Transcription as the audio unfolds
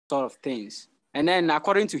sort of things. And then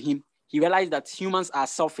according to him, he realized that humans are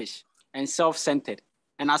selfish and self-centered.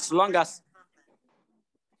 And as long as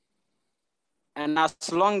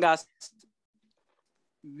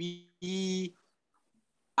we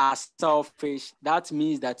are selfish, that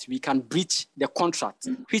means that we can breach the contract,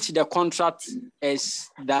 which the contract is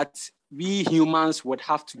that we humans would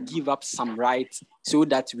have to give up some rights so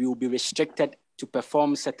that we will be restricted to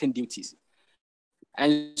perform certain duties.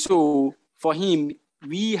 And so for him,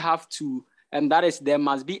 we have to, and that is there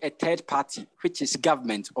must be a third party, which is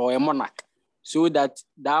government or a monarch, so that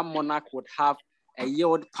that monarch would have a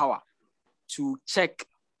yield power to check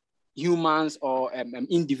humans or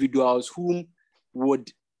individuals whom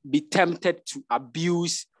would be tempted to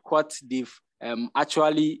abuse what they've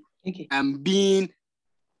actually been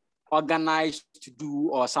organized to do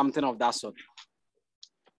or something of that sort.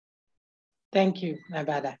 Thank you, my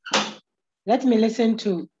brother. Let me listen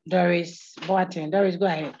to Doris Boateng. Doris, go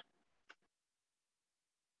ahead.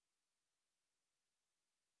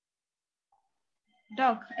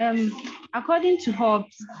 Doc, according to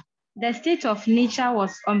Hobbes, the state of nature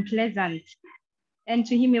was unpleasant, and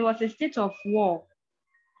to him it was a state of war.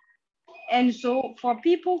 And so for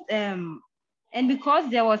people, and because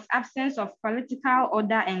there was absence of political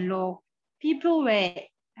order and law, people were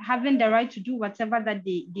having the right to do whatever that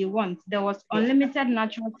they want. There was unlimited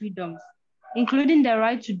natural freedoms, including the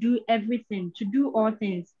right to do everything, to do all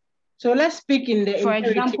things. So let's speak in the for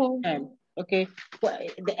example, term, okay?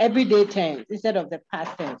 The everyday terms instead of the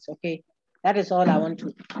past tense, okay? That is all I want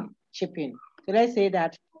to chip in. So let's say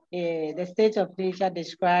that the state of nature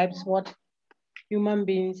describes what human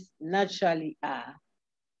beings naturally are,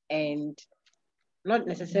 and not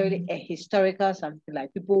necessarily a historical something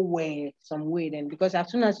like people were some way then, because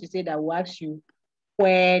as soon as you say that, we'll ask you,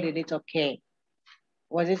 where did it occur?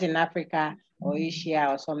 Was it in Africa or Asia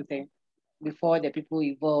or something before the people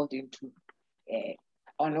evolved into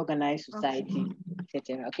unorganized society,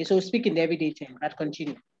 etc.? Okay, so speak in the everyday term, but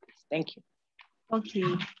continue. Thank you.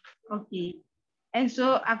 Okay. And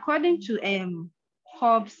so according to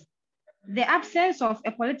Hobbes, the absence of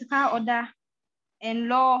a political order and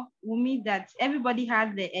law will mean that everybody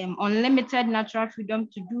has the unlimited natural freedom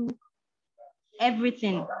to do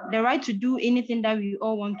everything, the right to do anything that we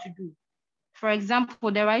all want to do. For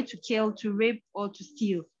example, the right to kill, to rape, or to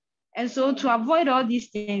steal. And so to avoid all these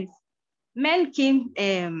things, men came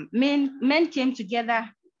together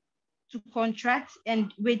to contract,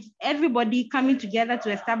 and with everybody coming together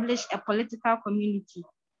to establish a political community.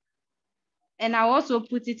 And I also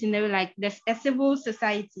put it in there like there's a civil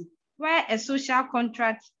society where a social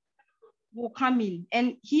contract will come in.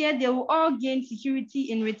 And here they will all gain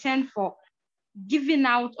security in return for giving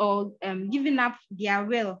out or giving up their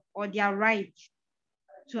will or their right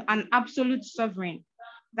to an absolute sovereign.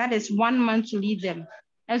 That is one man to lead them.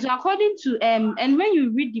 And so according to, and when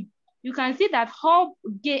you read the, you can see that Hobbes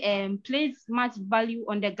places much value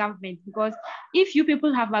on the government, because if you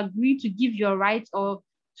people have agreed to give your rights or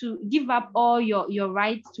to give up all your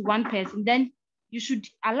rights to one person, then you should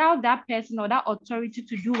allow that person or that authority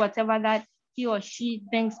to do whatever that he or she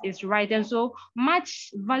thinks is right. And so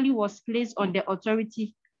much value was placed on the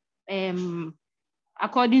authority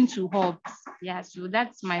according to Hobbes. Yeah, so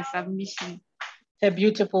that's my submission. A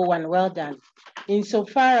beautiful one, well done.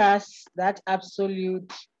 Insofar as that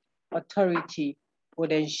absolute authority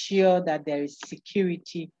would ensure that there is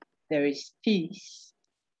security, there is peace,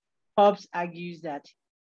 Hobbes argues that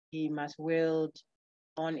he must wield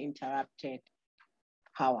uninterrupted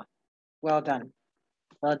power. Well done,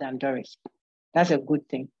 Doris. That's a good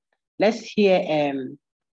thing. Let's hear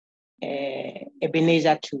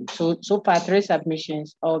Ebenezer too. So far, 3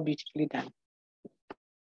 submissions, all beautifully done.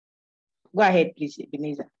 Go ahead, please,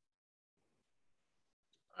 Ebenezer.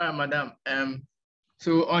 Madam.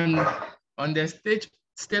 So on the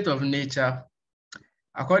state of nature,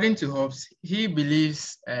 according to Hobbes, he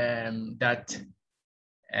believes that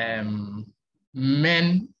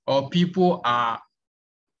men or people have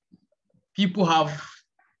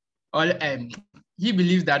all. He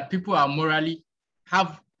believes that people are morally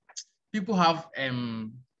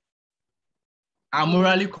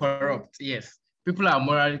corrupt. Yes, people are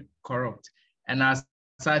morally corrupt, and as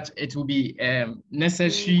such, it will be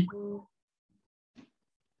necessary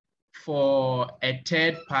for a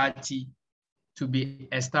third party to be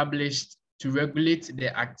established to regulate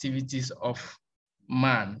the activities of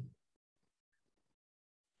man.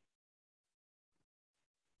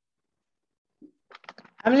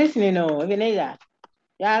 I'm listening, Ebenezer.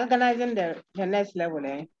 You're organizing the next level,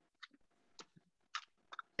 eh?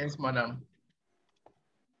 Yes, madam.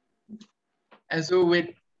 And so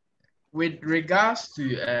with regards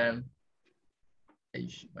to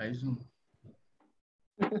By Zoom.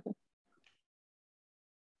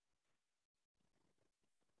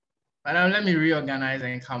 Madam, let me reorganize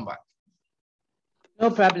and come back. No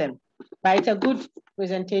problem. But it's a good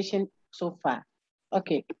presentation so far.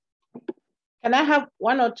 Okay. Can I have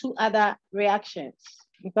one or two other reactions?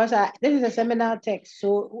 Because this is a seminal text.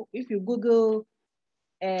 So if you Google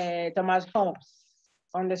Thomas Hobbes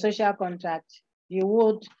on the social contract, you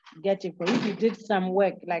would get it. But if you did some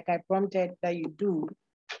work like I prompted that you do,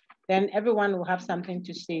 then everyone will have something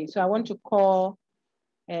to say. So I want to call,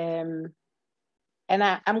 and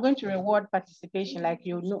I'm going to reward participation like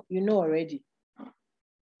you know already.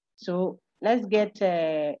 So let's get,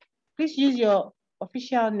 please use your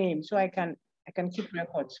official name so I can keep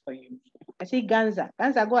records for you. I see Ganza.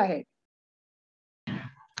 Ganza, go ahead.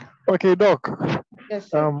 Okay, Doc. Yes,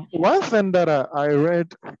 sir. One thing that I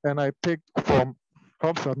read and I picked from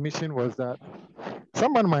Hobbes' submission was that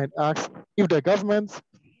someone might ask, if the government,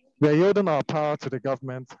 we're yielding our power to the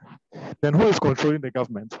government, then who is controlling the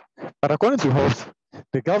government? But according to Hobbes,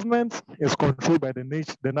 the government is controlled by the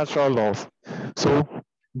natural laws. So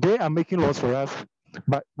they are making laws for us,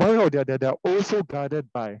 but one or the other, they are also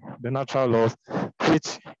guided by the natural laws,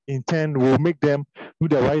 which in turn will make them do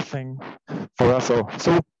the right thing for us all.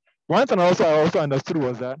 So one thing I also understood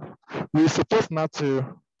was that we're supposed not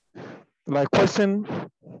to question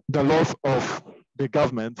the laws of the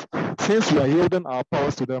government, since we are yielding our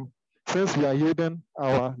powers to them, since we are yielding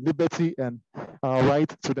our liberty and our right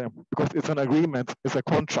to them, because it's an agreement, it's a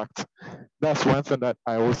contract. That's one thing that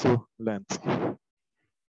I also learned.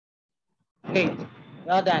 Great,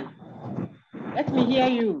 well done. Let me hear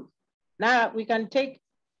you. Now we can take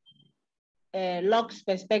Locke's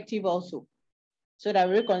perspective also, so that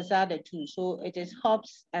we reconcile the two. So it is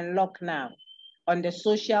Hobbes and Locke now on the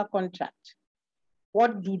social contract.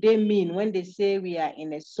 What do they mean when they say we are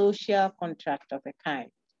in a social contract of a kind?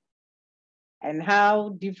 And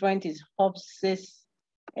how different is Hobbes'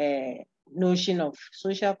 notion of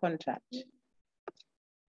social contract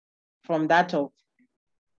from that of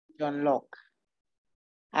John Locke?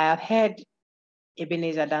 I have heard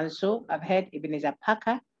Ebenezer Danso, I've heard Ebenezer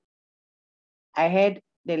Parker, I heard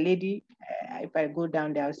the lady, if I go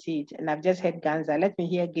down there, I'll see it, and I've just heard Ganza. Let me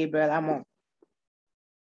hear Gabriel Amon.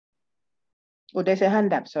 Oh, there's a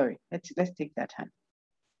hand up, sorry. Let's take that hand.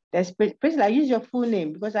 There's Priscilla, use your full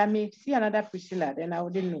name because I may see another Priscilla, then I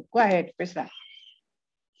wouldn't know. Go ahead, Priscilla.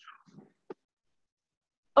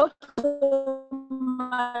 Okay,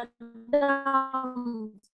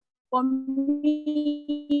 madam, for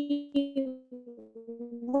me,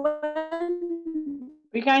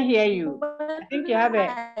 We can't hear you. I think you have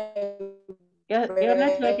your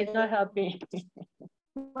network is not helping.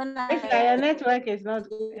 Priscilla, your network is not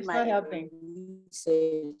helping.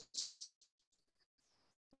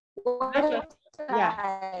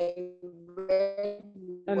 Yeah.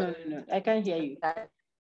 No. I can't hear you.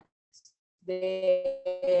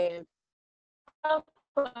 The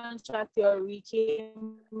contract you're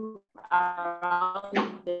reaching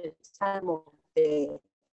around the time of the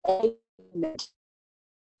agreement.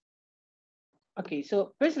 Okay,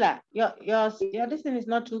 so Priscilla, your listening is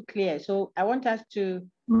not too clear. So I want us to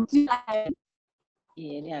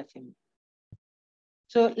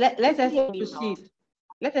So let us proceed.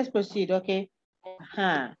 Let us proceed, okay?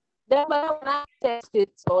 Then when I test it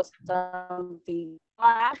or something,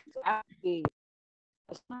 I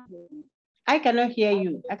cannot hear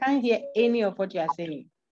you. I can't hear any of what you are saying.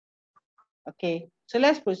 Okay, so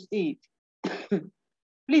let's proceed.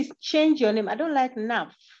 Please change your name. I don't like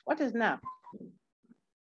NAF. What is NAF?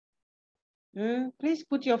 Please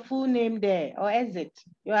put your full name there or exit.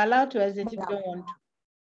 You're allowed to exit if you don't want to.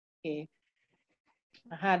 Okay.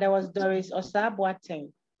 There was Doris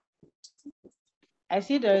Osabwateng. I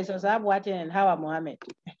see Doris Osabwateng and Hawa Mohammed.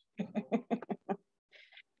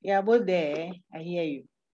 Yeah, both there. I hear you.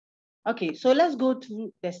 Okay, so let's go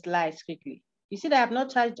to the slides quickly. You see that I have not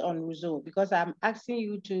touched on Rousseau because I'm asking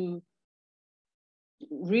you to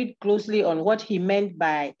read closely on what he meant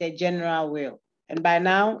by the general will. And by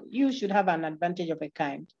now, you should have an advantage of a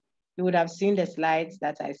kind. You would have seen the slides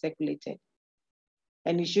that I circulated.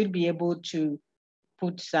 And you should be able to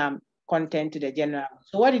put some content to the general.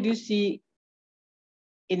 So what did you see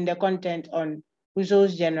in the content on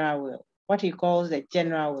Rousseau's general will? What he calls the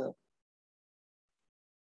general will?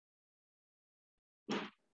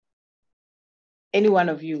 Any one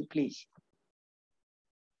of you, please.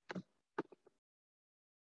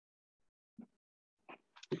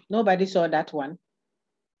 Nobody saw that one.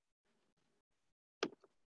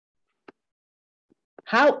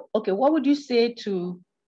 Okay, what would you say to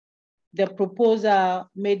the proposal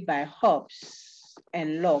made by Hobbes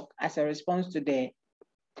and Locke as a response to the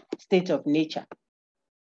state of nature.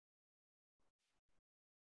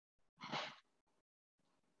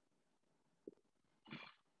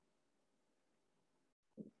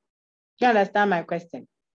 Do you understand my question?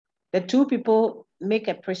 The two people make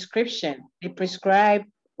a prescription. They prescribe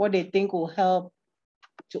what they think will help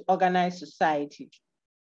to organize society.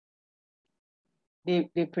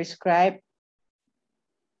 They prescribe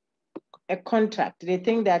a contract. They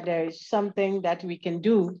think that there is something that we can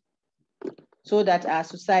do so that our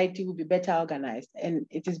society will be better organized. And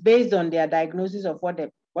it is based on their diagnosis of what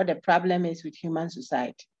the problem is with human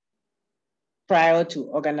society prior to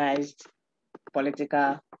organized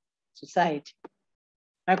political society.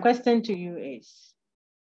 My question to you is,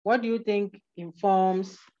 what do you think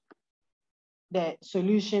informs the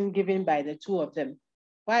solution given by the two of them?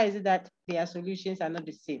 Why is it that their solutions are not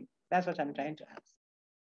the same? That's what I'm trying to ask.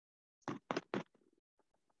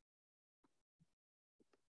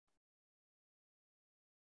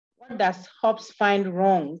 What does Hobbes find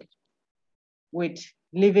wrong with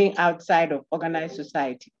living outside of organized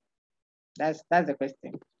society? That's the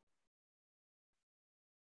question.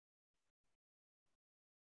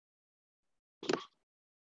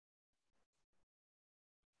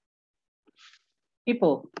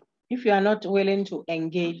 People, if you are not willing to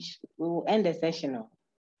engage, we will end the session.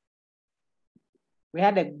 We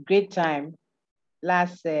had a great time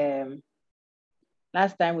last time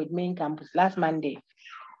with Main Campus, last Monday.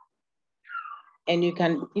 And you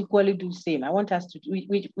can equally do the same. I want us to,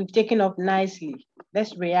 we've taken up nicely.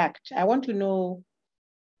 Let's react. I want to know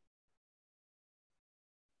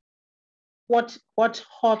what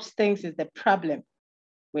Hobbes thinks is the problem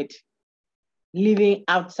with living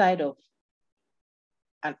outside of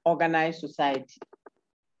an organized society.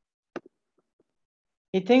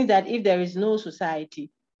 He thinks that if there is no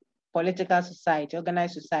society, political society,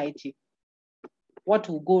 organized society, what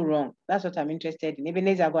will go wrong? That's what I'm interested in.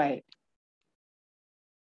 Ebenezer, go ahead.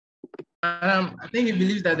 I think he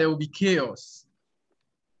believes that there will be chaos.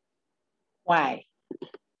 Why?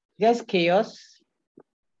 Just chaos?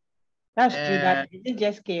 That's true. That is it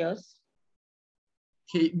just chaos?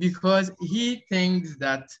 Because he thinks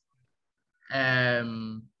that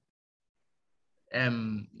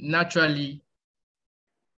naturally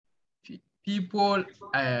people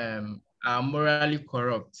are morally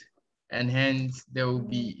corrupt, and hence they will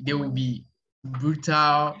be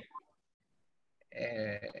brutal.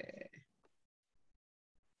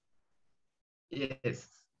 Yes.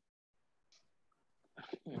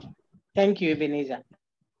 Thank you, Ebenezer.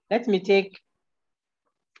 Let me take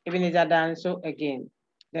Ebenezer Danso again.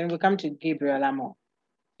 Then we come to Gabriel Amo.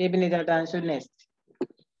 Ebenezer Danso next.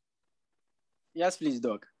 Yes, please,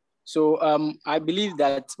 Doc. So I believe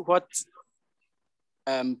that what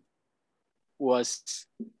was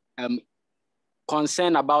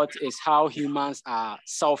concerned about is how humans are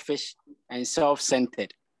selfish and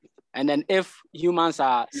self-centered. And then if humans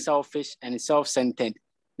are selfish and self-centered,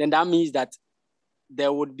 then that means that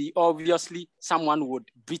there would be obviously someone would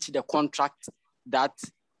breach the contract that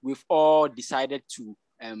we've all decided to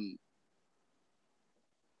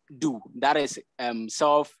do. That is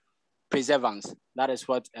self-preservance. That is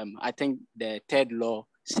what I think the third law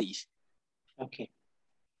says. Okay,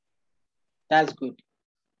 that's good.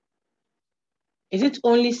 Is it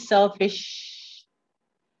only selfishness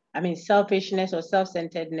or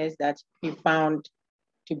self-centeredness that he found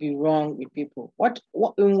to be wrong with people? What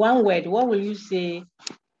in one word, what will you say,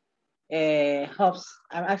 Hobbes?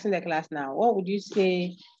 I'm asking the class now. What would you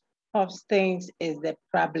say Hobbes thinks is the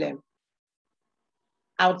problem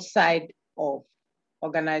outside of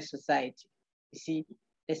organized society? You see,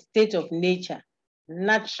 the state of nature,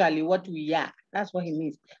 naturally what we are. That's what he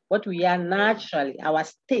means. What we are naturally, our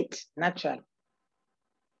state naturally,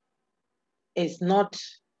 is not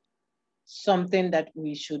something that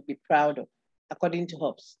we should be proud of, according to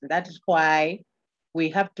Hobbes. That is why we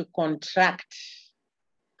have to contract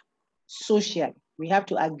socially. We have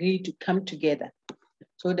to agree to come together.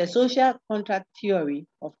 So the social contract theory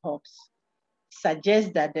of Hobbes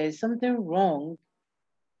suggests that there is something wrong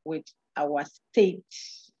with our state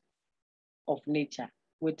of nature,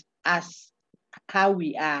 with us, how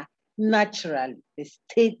we are naturally, the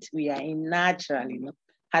state we are in naturally,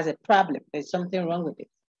 has a problem. There's something wrong with it.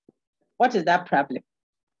 What is that problem?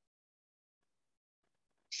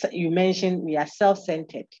 So you mentioned we are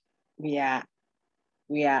self-centered. We are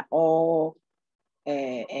all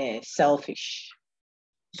selfish.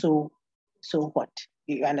 So what?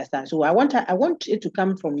 You understand? So I want it to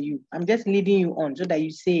come from you. I'm just leading you on so that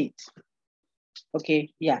you say it.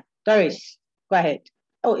 Okay, yeah. Doris, go ahead.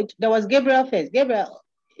 Oh, there was Gabriel first. Gabriel,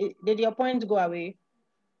 did your point go away?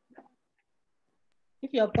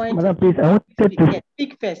 If your point Madam, please, I wanted to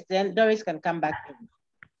speak first, then Doris can come back to you.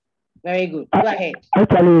 Very good. Go ahead.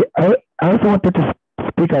 Actually, I also wanted to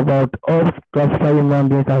speak about all classified human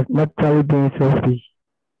beings as naturally being selfish.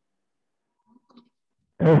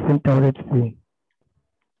 That's important to see.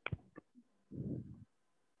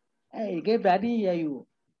 Hey, Gabriel, I didn't hear you.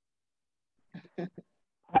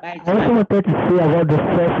 I also wanted to say about the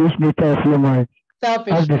selfish nature of humans,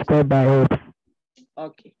 as described by Hobbes.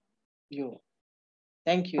 Okay,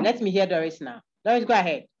 thank you. Let me hear Doris now. Doris, go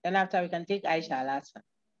ahead. Then after we can take Aisha last one.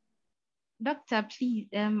 Doctor, please.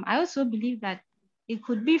 I also believe that it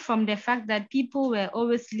could be from the fact that people were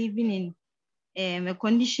always living in a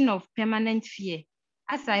condition of permanent fear.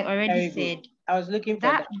 As I already said, I was looking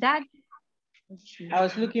for that. I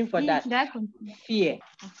was looking for that. Fear.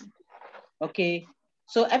 Okay.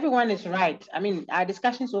 So everyone is right. I mean, our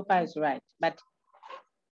discussion so far is right, but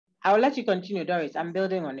I will let you continue, Doris. I'm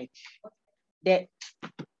building on it.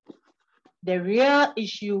 The real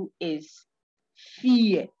issue is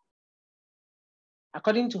fear.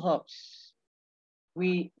 According to Hobbes,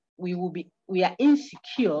 we are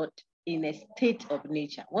insecure in a state of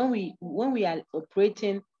nature. When we are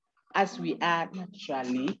operating as we are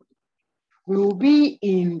naturally, we will be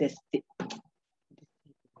in the state.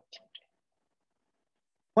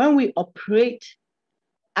 When we operate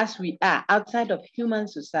as we are outside of human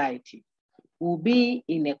society, we'll be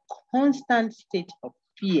in a constant state of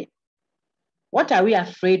fear. What are we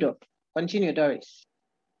afraid of? Continue, Doris.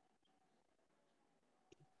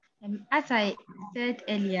 As I said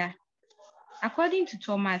earlier, according to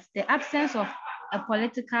Thomas, the absence of a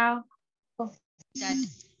political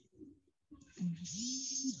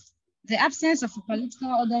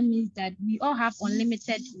order means that we all have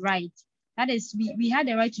unlimited rights. That is, we had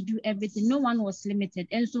the right to do everything. No one was limited.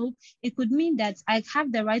 And so it could mean that I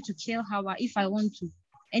have the right to kill Hawa if I want to.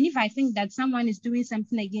 And if I think that someone is doing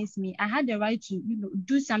something against me, I had the right to,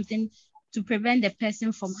 do something to prevent the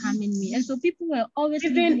person from harming me. And so people were always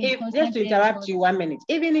just to interrupt you 1 minute,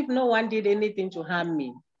 even if no one did anything to harm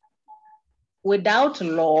me, without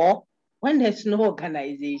law, when there's no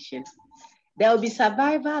organization, there will be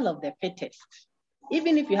survival of the fittest.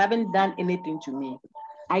 Even if you haven't done anything to me,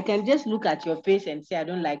 I can just look at your face and say, I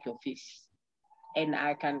don't like your face. And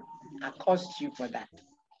I can accost you for that.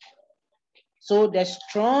 So the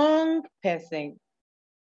strong person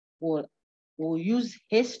will use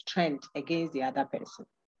his strength against the other person.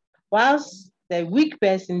 Whilst the weak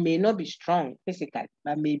person may not be strong physically,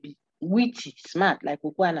 but may be witty, smart, like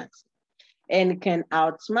Ukwanas, and can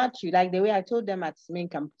outsmart you, like the way I told them at main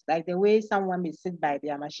campus, like the way someone may sit by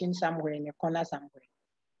their machine somewhere in a corner somewhere.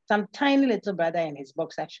 Some tiny little brother in his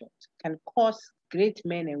boxer shorts can cause great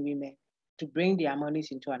men and women to bring their monies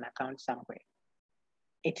into an account somewhere.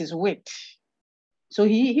 It is wit. So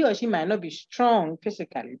he or she might not be strong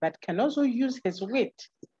physically, but can also use his wit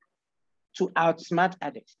to outsmart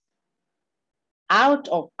others. Out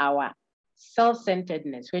of our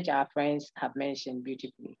self-centeredness, which our friends have mentioned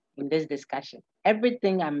beautifully in this discussion,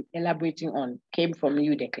 everything I'm elaborating on came from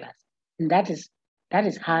you, the class. And that is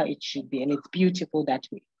how it should be, and it's beautiful that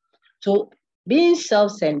way. So being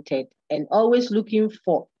self-centered and always looking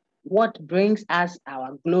for what brings us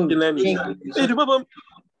our glory.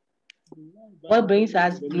 What brings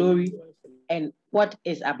us glory and what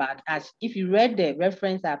is about us. If you read the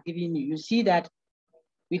reference I've given you, you see that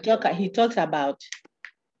he talks about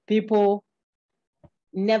people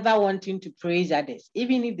never wanting to praise others.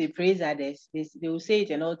 Even if they praise others, they will say it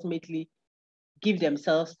and ultimately give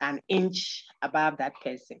themselves an inch above that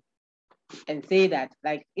person. And say that,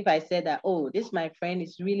 like, if I said that, oh, this my friend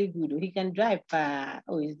is really good, he can drive,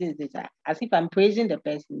 oh, is this, as if I'm praising the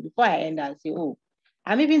person. Before I end, I'll say, oh,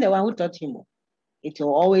 I'm even the one who taught him. It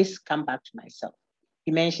will always come back to myself.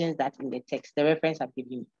 He mentions that in the text, the reference I've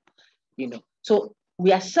given you. So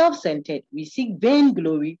we are self-centered, we seek vain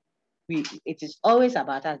glory, it is always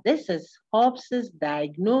about us. This is Hobbes'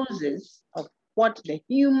 diagnosis of what the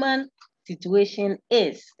human situation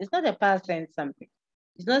is. It's not a past tense something.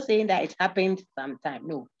 It's not saying that it happened sometime.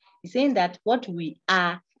 No, it's saying that what we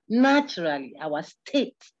are naturally, our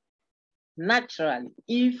state, naturally,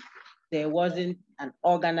 if there wasn't an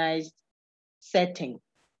organized setting,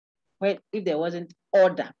 if there wasn't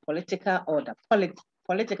order, political order,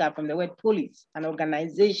 political from the word police, an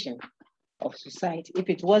organization of society, if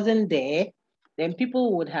it wasn't there, then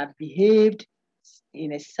people would have behaved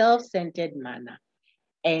in a self-centered manner.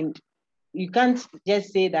 And you can't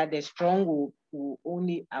just say that the strong will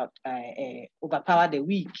only overpower the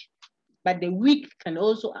weak, but the weak can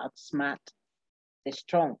also outsmart the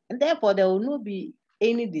strong. And therefore, there will not be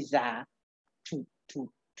any desire to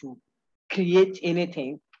create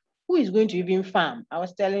anything who is going to even farm? I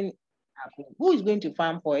was telling Apu, who is going to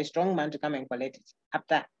farm for a strong man to come and collect it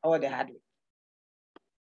after all the hard work?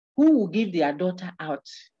 Who will give their daughter out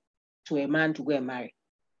to a man to go and marry?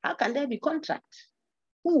 How can there be contract?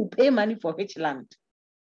 Who will pay money for which land?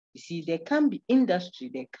 You see, there can't be industry,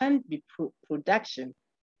 there can't be production.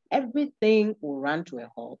 Everything will run to a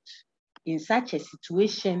halt in such a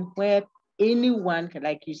situation where anyone can,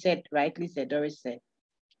 like you said, rightly said, Doris said,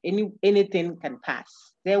 anything can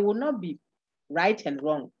pass. There will not be right and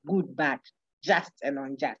wrong, good, bad, just and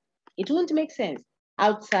unjust. It won't make sense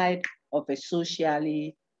outside of a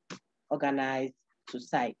socially organized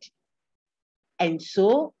society. And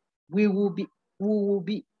so we will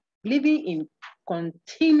be living in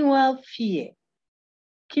continual fear.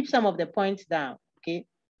 Keep some of the points down, okay?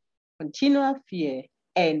 Continual fear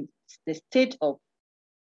and the state of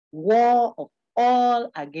war of all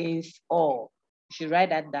against all. You should write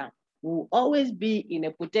that down. We will always be in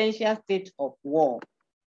a potential state of war.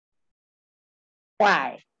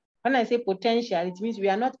 Why? When I say potential, it means we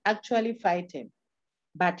are not actually fighting,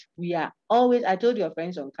 but we are always, I told your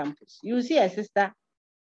friends on campus, you see a sister,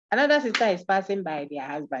 another sister is passing by their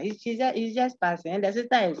husband. He's just passing, and the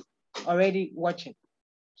sister is already watching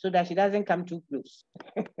so that she doesn't come too close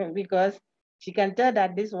because she can tell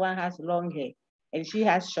that this one has long hair and she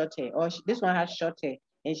has short hair, or this one has short hair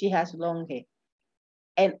and she has long hair.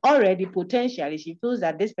 And already potentially she feels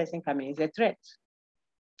that this person coming is a threat.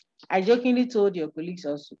 I jokingly told your colleagues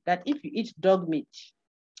also that if you eat dog meat,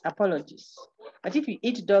 apologies, but if you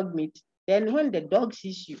eat dog meat, then when the dog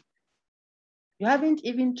sees you, you haven't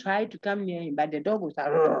even tried to come near him, but the dog will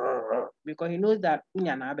start because he knows that, you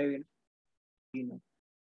know.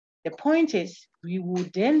 The point is, we will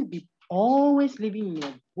then be always living in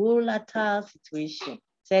a volatile situation,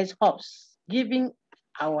 says Hobbes, giving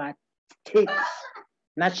our state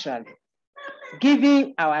naturally.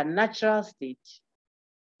 Given our natural state,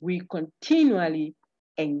 we continually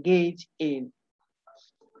engage in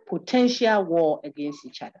potential war against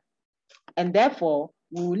each other. And therefore,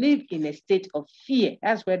 we will live in a state of fear.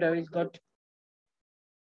 That's where Doris got to.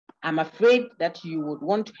 I'm afraid that you would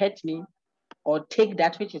want to hurt me or take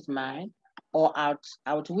that which is mine, or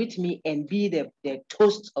outwit me and be the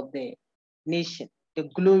toast of the nation, the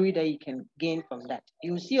glory that you can gain from that.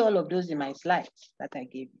 You will see all of those in my slides that I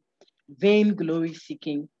gave you. Vain glory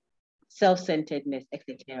seeking, self-centeredness,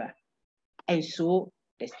 etc. And so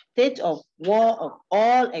the state of war of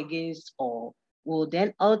all against all will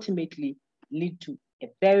then ultimately lead to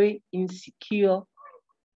a very insecure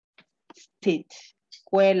state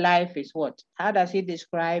where life is what? How does he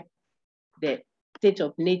describe the state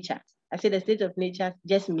of nature? I say the state of nature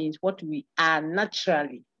just means what we are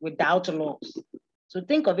naturally without laws. So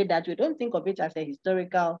think of it that way. Don't think of it as a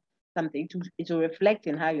historical something. It will reflect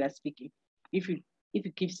in how you are speaking. If you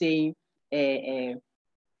keep saying and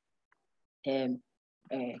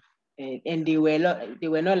they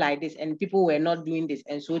were not like this, and people were not doing this,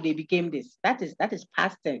 and so they became this. That is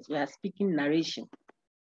past tense. We are speaking narration.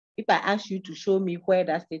 If I ask you to show me where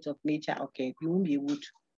that state of nature, okay, you won't be able to.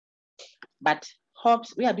 But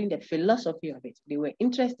Hobbes, we are doing the philosophy of it. They were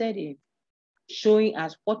interested in showing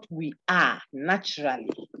us what we are naturally.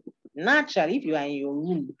 Naturally, if you are in your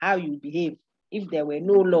room, how you behave. If there were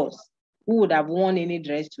no laws, who would have worn any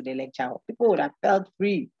dress to the lecture? People would have felt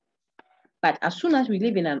free. But as soon as we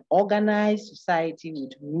live in an organized society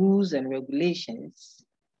with rules and regulations,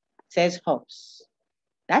 says Hobbes,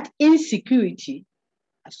 that insecurity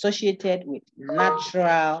associated with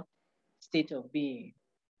natural state of being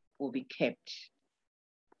will be kept.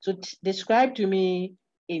 So describe to me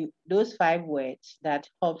in those 5 words that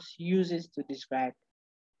Hobbes uses to describe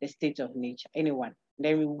the state of nature. Anyone?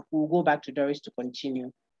 Then we'll go back to Doris to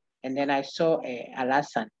continue. And then I saw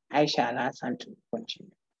Aisha Alassane to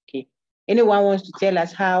continue. Okay. Anyone wants to tell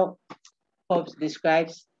us how Hobbes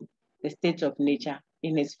describes the state of nature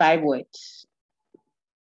in his 5 words?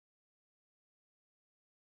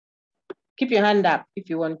 Keep your hand up if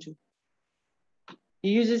you want to. He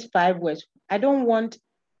uses 5 words. I don't want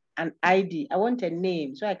an ID. I want a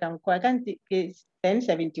name so I can call. I can't take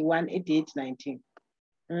 1071 88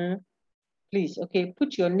 19. Please, okay,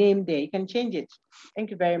 put your name there. You can change it.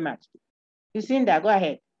 Thank you very much. Lucinda, go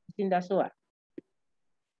ahead. Lucinda Soa.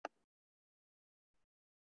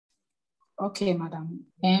 Okay, madam.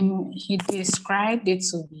 He described it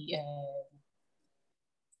to be,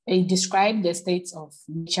 he described the state of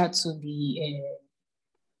nature to be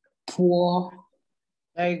poor.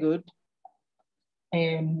 Very good.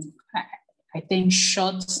 I think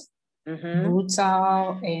short,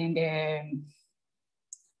 brutal, and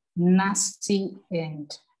nasty,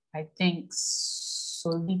 and I think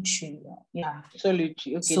solitary. Yeah.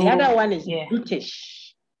 Solitary. Okay. So, the other one is yeah.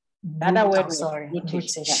 brutish. The other word was sorry,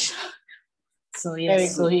 brutish. brutish. Yeah. So Very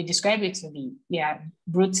yes, so good. he described it to be,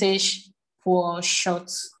 brutish, poor, short,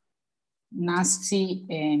 nasty,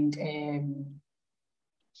 and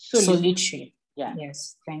solitary. Yeah.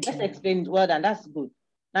 Yes, thank Let's you. explain. Well done. That's good.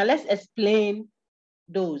 Now let's explain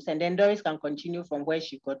those, and then Doris can continue from where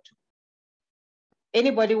she got to.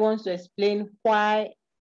 Anybody wants to explain why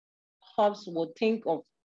Hobbes would think of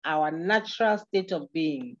our natural state of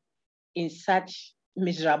being in such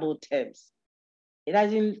miserable terms? It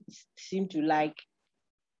doesn't seem to like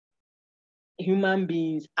human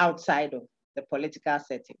beings outside of the political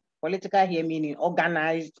setting. Political here meaning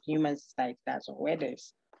organized human society. That's where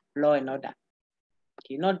there's law and order.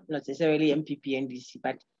 Okay, not necessarily MPP, NDC,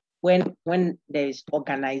 but when there is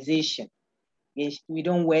organization. Yes, we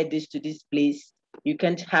don't wear this to this place. You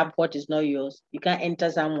can't have what is not yours. You can't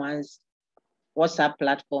enter someone's WhatsApp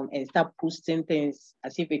platform and start posting things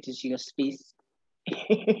as if it is your space.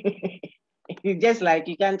 Just like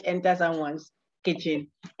you can't enter someone's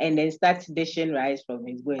kitchen and then start dishing rice from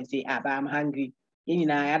his bowl and say, but I'm hungry. You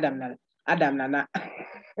know, Adam Nana.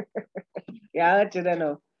 Yeah, all children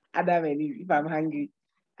of Adam and Eve. If I'm hungry,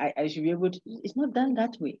 I should be able to. It's not done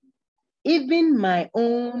that way. Even my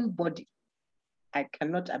own body, I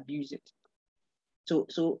cannot abuse it.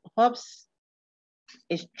 So Hobbes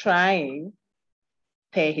is trying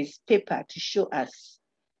per his paper to show us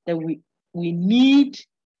that we need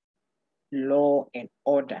law and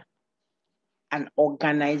order, an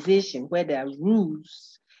organization where there are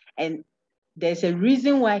rules, and there's a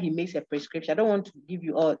reason why he makes a prescription. I don't want to give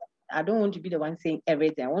you all, I don't want to be the one saying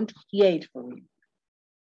everything. I want to hear it from you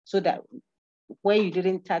so that where you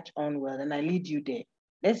didn't touch on well, then I lead you there.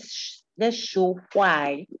 Let's show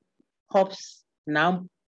why Hobbes now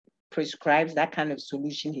prescribes that kind of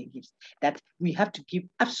solution he gives, that we have to give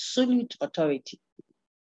absolute authority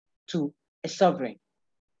to a sovereign,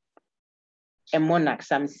 a monarch,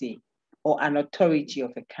 some say, or an authority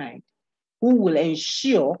of a kind, who will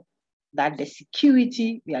ensure that the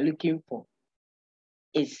security we are looking for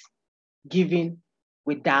is given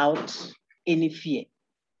without any fear.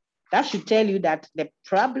 That should tell you that the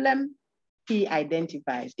problem he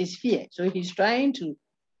identifies is fear. So he's trying to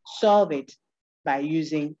solve it by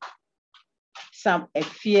using a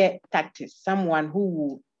fear tactic, someone who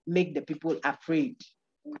will make the people afraid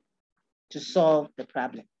to solve the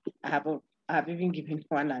problem. I have even given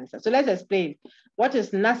one answer. So let's explain. What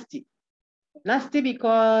is nasty? Nasty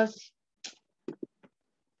because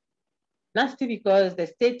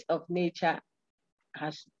the state of nature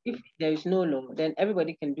has, if there is no law, then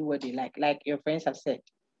everybody can do what they like your friends have said.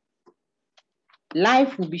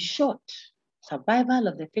 Life will be short. Survival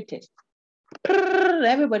of the fittest.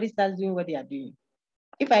 Everybody starts doing what they are doing.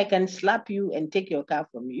 If I can slap you and take your car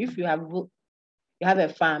from you, if you have a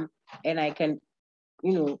farm and I can,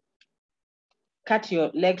 cut your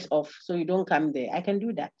legs off so you don't come there, I can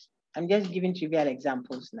do that. I'm just giving trivial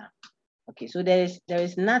examples now. Okay, so there's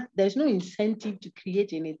no incentive to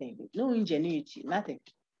create anything, no ingenuity, nothing.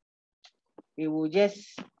 We will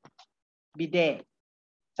just be there.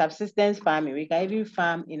 Subsistence farming, we can even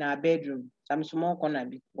farm in our bedroom, some small corner,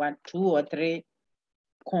 1, 2 or 3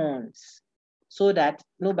 corns, so that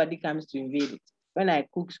nobody comes to invade it. When I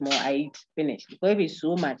cook small, I eat, finish. Because if it's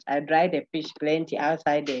so much, I dry the fish plenty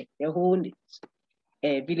outside there. The whole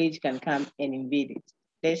village can come and invade it.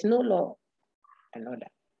 There's no law and order.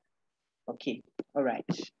 Okay, all right.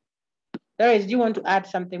 Doris, do you want to add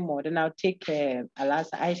something more? Then I'll take Aisha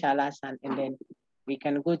Alasan, and then we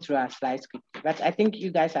can go through our slides quickly. But I think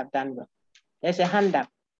you guys have done well. There's a hand up.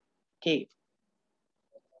 Okay.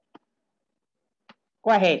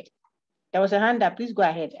 Go ahead. There was a hand up. Please go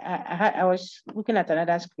ahead. I was looking at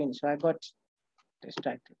another screen, so I got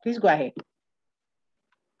distracted. Please go ahead.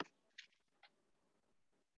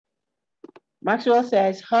 Maxwell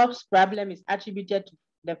says Hobbes' problem is attributed to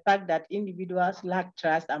the fact that individuals lack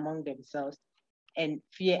trust among themselves and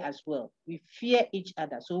fear as well. We fear each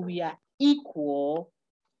other, so we are equal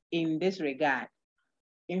in this regard.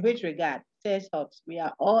 In which regard, says Hobbes, we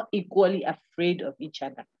are all equally afraid of each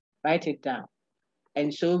other. Write it down.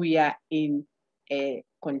 And so we are in a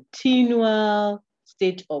continual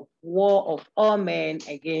state of war of all men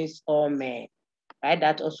against all men. Write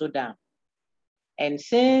that also down. And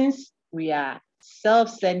since we are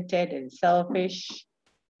self-centered and selfish,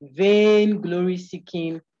 vain,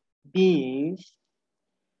 glory-seeking beings,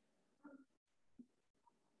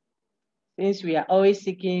 since we are always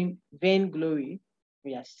seeking vain glory,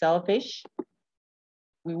 we are selfish,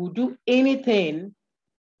 we will do anything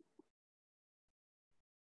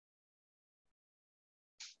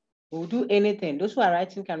We'll do anything. Those who are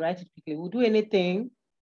writing can write it quickly. We'll do anything,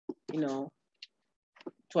 to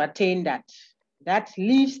attain that. That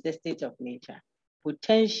leaves the state of nature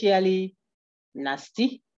potentially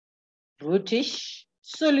nasty, brutish.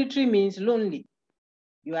 Solitary means lonely.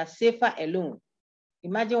 You are safer alone.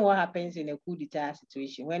 Imagine what happens in a coup d'etat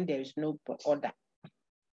situation when there is no order.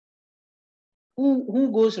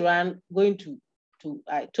 Who goes around going to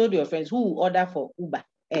I told your friends who will order for Uber,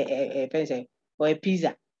 or a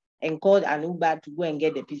pizza, and call an Uber to go and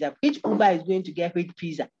get the pizza. Which Uber is going to get which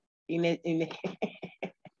pizza in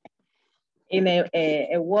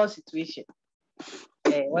a war situation?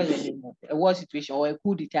 What's the name of it? A war situation or a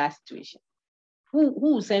coup d'etat situation? Who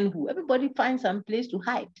will send who? Everybody finds some place to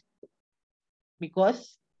hide,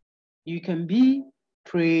 because you can be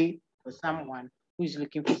prey for someone who is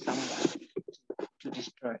looking for someone to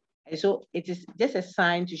destroy. And so it is just a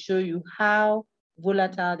sign to show you how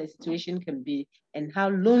volatile the situation can be and how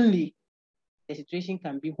lonely the situation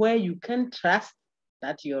can be, where you can trust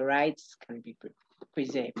that your rights can be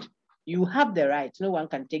preserved. You have the rights, no one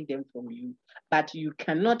can take them from you, but you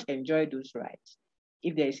cannot enjoy those rights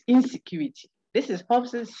if there is insecurity. This is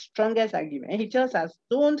Hobbes' strongest argument. And he tells us,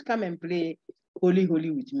 don't come and play holy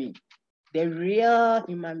with me. The real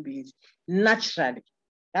human beings, naturally,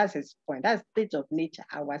 that's his point, that's state of nature.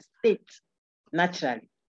 Our state, naturally,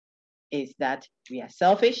 is that we are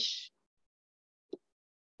selfish.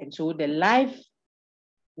 And so the life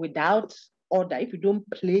without order, if you don't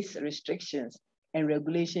place restrictions and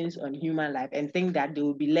regulations on human life and think that they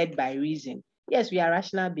will be led by reason. Yes, we are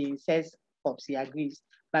rational beings, says Hobbes, he agrees,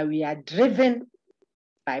 but we are driven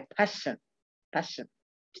by passion,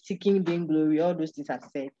 seeking vainglory, all those things I've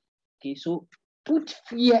said. Okay, so put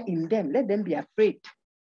fear in them, let them be afraid.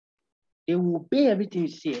 They will obey everything you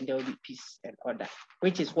say and there will be peace and order,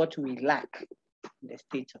 which is what we lack in the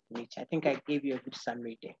state of nature. I think I gave you a good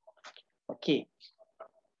summary there. Okay.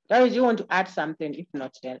 Doris, you want to add something? If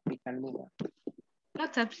not, then we can move on.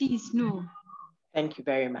 Doctor, please, no. Thank you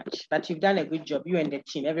very much. But you've done a good job, you and the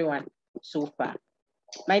team, everyone so far.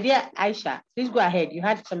 My dear Aisha, please go ahead. You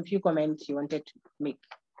had some few comments you wanted to make.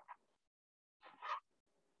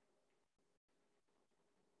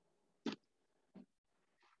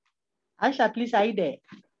 Aisha, please, are you there?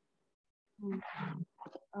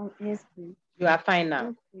 Yes, please. You are fine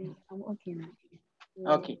now. Okay, I'm okay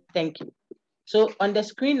now. Okay, thank you. So on the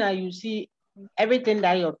screen now, you see everything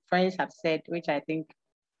that your friends have said, which I think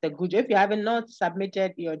is a good. If you haven't not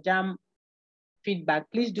submitted your JAM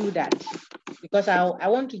feedback, please do that, because I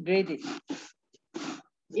want to grade it.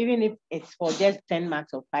 Even if it's for just 10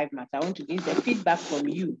 marks or 5 marks, I want to get the feedback from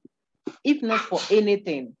you. If not for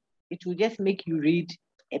anything, it will just make you read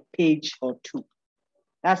a page or two.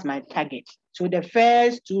 That's my target. So the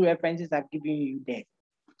first 2 references I've given you there,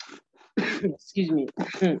 excuse me,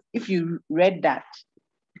 if you read that,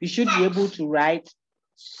 you should be able to write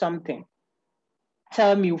something.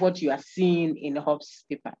 Tell me what you are seeing in Hobbes'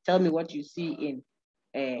 paper. Tell me what you see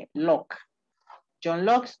in Locke. John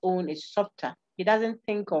Locke's own is softer. He doesn't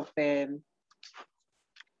think of the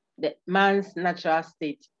man's natural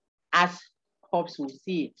state as Hobbes will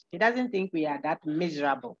see it. He doesn't think we are that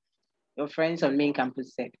miserable. Your friends on main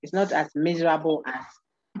campus said it's not as miserable as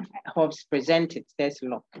Hobbes presented, says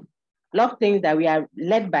Locke. Locke thinks that we are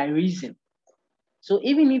led by reason. So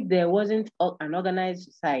even if there wasn't an organized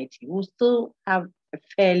society, we'll still have a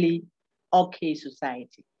fairly okay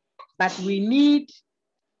society. But we need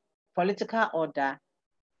political order,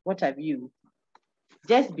 what have you,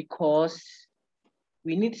 just because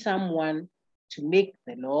we need someone to make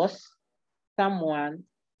the laws, someone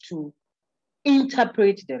to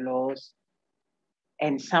interpret the laws,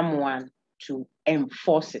 and someone to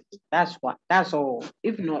enforce it. That's all.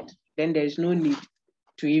 If not, then there's no need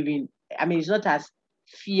to even, it's not as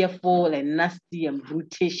fearful and nasty and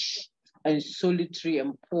brutish and solitary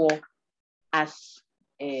and poor as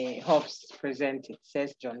Hobbes presented,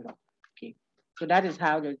 says John Locke. Okay, so that is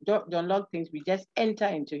how John Locke thinks we just enter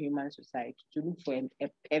into human society to look for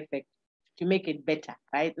a perfect, to make it better,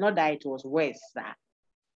 right? Not that it was worse,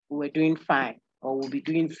 we were doing fine or we'll be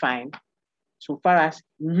doing fine, so far as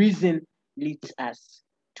reason leads us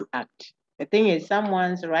to act. The thing is,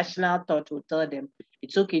 someone's rational thought will tell them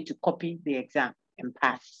it's okay to copy the exam and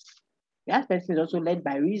pass. That person is also led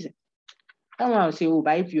by reason. Someone will say, oh,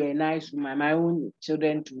 but if you're a nice woman, my own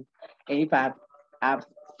children too, and if I've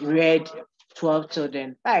read 12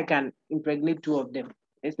 children, I can impregnate 2 of them.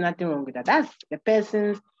 There's nothing wrong with that. That's the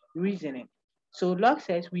person's reasoning. So Locke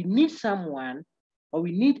says we need someone, or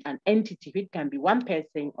we need an entity, which can be one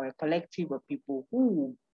person or a collective of people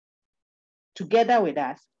who, together with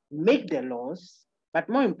us, make the laws, but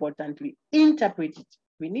more importantly, interpret it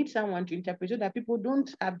We need someone to interpret so that people don't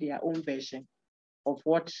have their own version of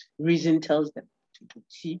what reason tells them to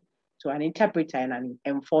see. So an interpreter and an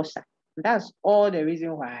enforcer. And that's all the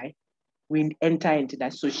reason why we enter into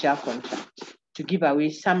that social contract, to give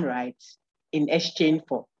away some rights in exchange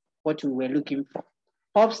for what we were looking for.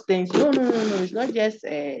 Hobbes thinks, no, it's not just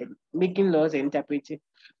making laws and interpreting.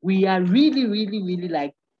 We are really, really, really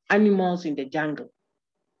like animals in the jungle.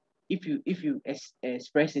 If you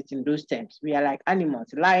express it in those terms, we are like animals.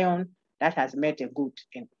 Lion that has met a goat,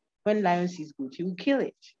 and when lion sees goat, he will kill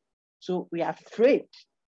it. So we are afraid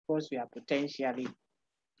because we are potentially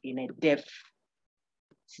in a death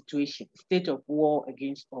situation, state of war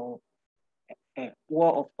against all,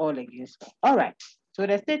 war of all against all. All right, so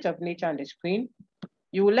the state of nature on the screen.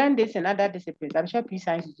 You will learn this in other disciplines. I'm sure Peace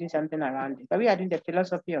Science is doing something around it, but we are doing the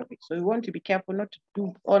philosophy of it. So we want to be careful not to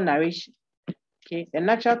do all narration. Okay, the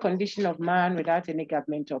natural condition of man without any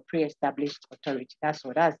government or pre-established authority. That's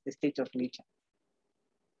the state of nature.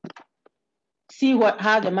 See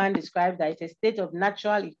how the man describes that it's a state of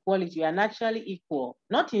natural equality. We are naturally equal,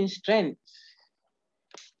 not in strength,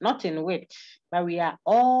 not in weight, but we are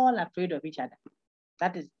all afraid of each other.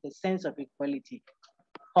 That is the sense of equality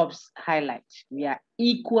Hobbes highlights. We are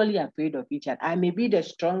equally afraid of each other. I may be the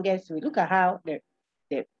strongest. We look at how the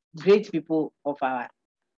great people of our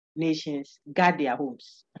nations guard their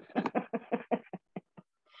homes.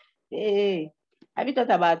 Hey, have you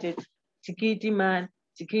thought about it? Security man,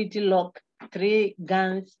 security lock, 3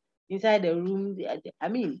 guns inside the room. I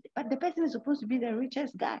mean, but the person is supposed to be the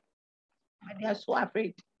richest guy. But they are so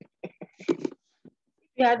afraid. If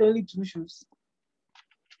you had only 2 shoes,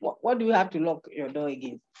 what do you have to lock your door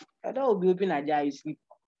against? Your door will be open ajar, you sleep.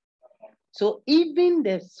 So even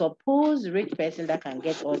the supposed rich person that can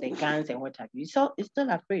get all the guns and what have you, is still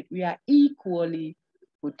afraid. We are equally,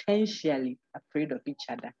 potentially afraid of each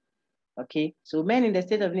other. Okay, so men in the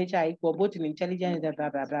state of nature are equal, both in intelligence and blah,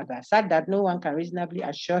 blah, blah, blah. Sad that no one can reasonably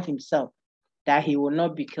assure himself that he will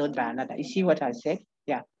not be killed by another. You see what I said?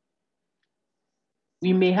 Yeah.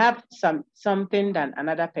 We may have something than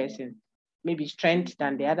another person, maybe strength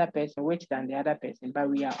than the other person, weight than the other person, but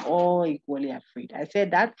we are all equally afraid. I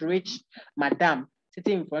said that rich madam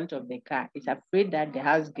sitting in front of the car is afraid that the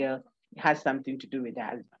house girl has something to do with the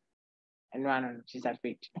husband. And no, she's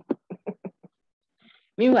afraid.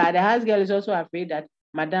 Meanwhile, the house girl is also afraid that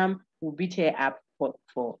madam will beat her up for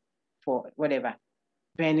whatever,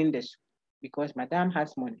 burning the soup, because madam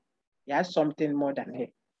has money. He has something more than her.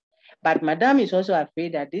 But madam is also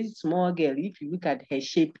afraid that this small girl, if you look at her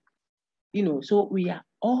shape, you know, so we are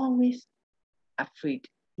always afraid,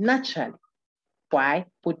 naturally. Why?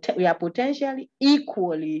 We are potentially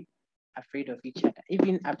equally afraid of each other,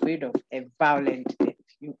 even afraid of a violent death.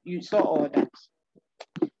 You saw all that.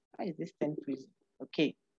 Why is this 10 prison?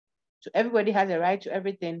 Okay. So everybody has a right to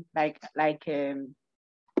everything, like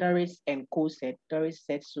Doris and Co said. Doris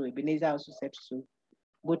said so, Ebenezer also said so.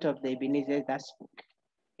 Both of the Ebenezers that spoke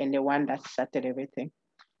and the one that started everything.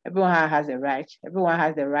 Everyone has a right. Everyone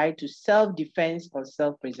has the right to self-defense or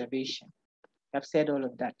self-preservation. I've said all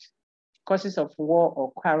of that. Causes of war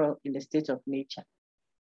or quarrel in the state of nature.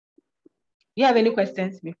 Do you have any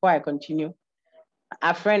questions before I continue?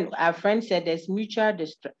 Our friend said there's mutual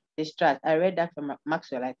distrust. I read that from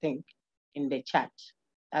Maxwell, I think, in the chat.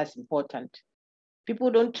 That's important. People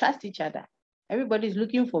don't trust each other. Everybody's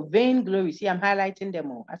looking for vain glory. See, I'm highlighting them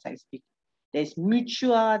all as I speak. There's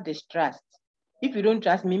mutual distrust. If you don't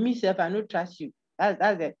trust me, myself, I don't trust you.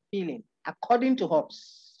 That's the feeling, according to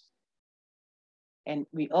Hobbes. And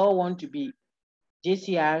we all want to be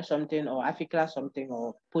JCR something or Africa something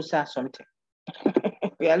or POSA something.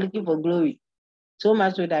 We are looking for glory. So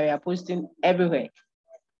much so that we are posting everywhere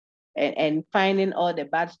and finding all the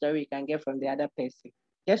bad story we can get from the other person,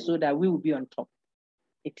 just so that we will be on top.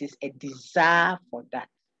 It is a desire for that.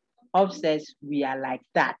 Hobbes says we are like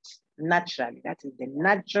that naturally. That is the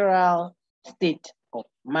natural state of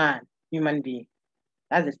man, human being.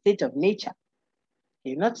 That's the state of nature.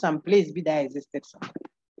 Okay, not some place be that existed somewhere.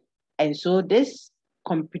 And so this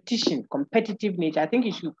competitive nature, I think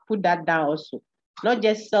you should put that down also. Not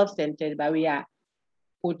just self-centered, but we are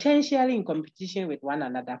potentially in competition with one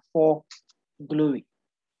another for glory.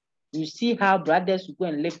 You see how brothers will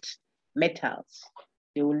go and lift metals.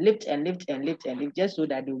 They will lift and lift and lift and lift just so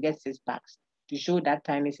that they will get 6 packs to show that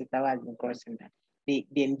tiny sister has been crossing that.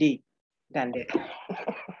 Than the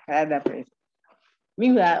other person.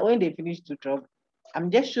 Meanwhile, when they finish to drop, I'm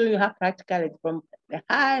just showing you how practical it is from the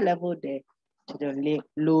high level there to the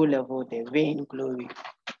low level, the vain glory.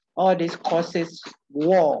 All this causes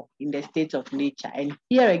war in the state of nature. And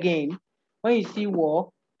here again, when you see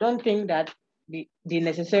war, don't think that they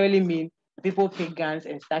necessarily mean people take guns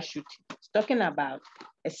and start shooting. It's talking about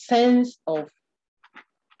a sense of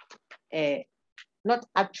not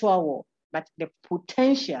actual war, but the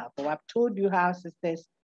potential. So I've told you how sisters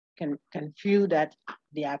can feel that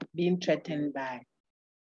they are being threatened by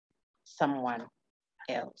someone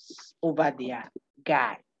else over their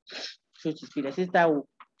guy. So to speak, the sister will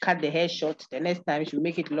cut the hair short. The next time she'll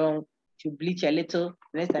make it long. She'll bleach a little.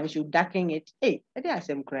 The next time she'll darken it. Hey, I think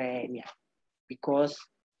I'm crying because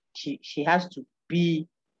she has to be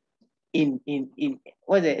in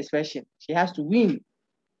what's the expression? She has to win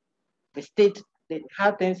the state.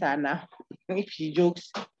 How things are now. If she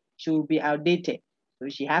jokes, she will be outdated. So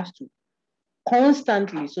she has to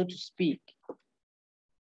constantly, so to speak,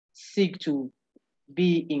 seek to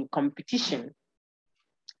be in competition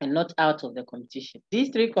and not out of the competition. These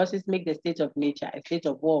three causes make the state of nature a state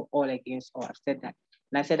of war of all against all. I've said that.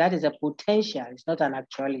 And I said that is a potential, it's not an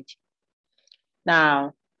actuality.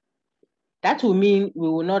 Now, that will mean we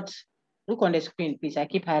will not, look on the screen, please, I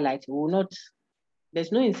keep highlighting, we will not,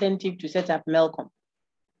 there's no incentive to set up Melcom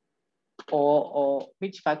or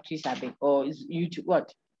which factories are big, or is YouTube,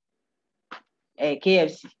 what?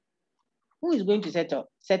 KFC. Who is going to set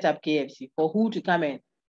up KFC? For who to come and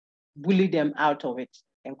bully them out of it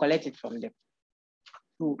and collect it from them?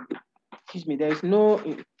 So, excuse me, there is no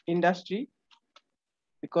industry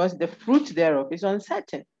because the fruit thereof is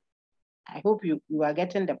uncertain. I hope you are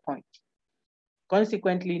getting the point.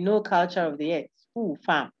 Consequently, no culture of the earth. Who will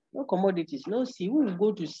farm? No commodities, no sea. Who will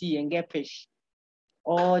go to sea and get fish?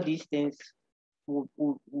 All these things will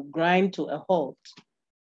grind to a halt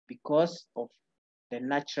because of the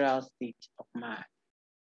natural state of man.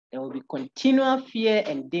 There will be continual fear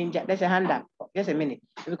and danger. There's a hand up, just a minute.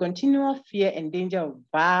 There will be continual fear and danger of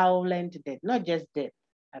violent death, not just death,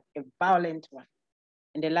 but a violent one.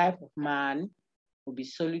 And the life of man will be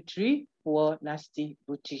solitary, poor, nasty,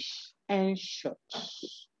 brutish, and short.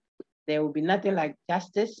 There will be nothing like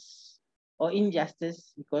justice or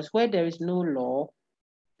injustice, because where there is no law,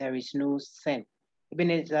 there is no sin.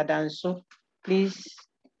 Ebenezer Danso, please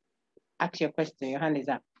ask your question. Your hand is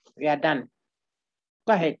up. We are done.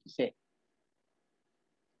 Go ahead, say.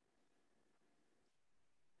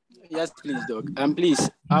 Yes, please, Doc. Please,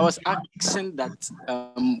 I was asking that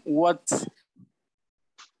what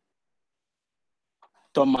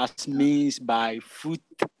Thomas means by fruit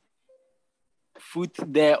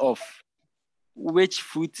thereof. Which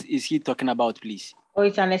fruit is he talking about, please? Oh,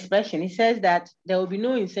 it's an expression. He says that there will be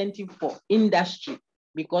no incentive for industry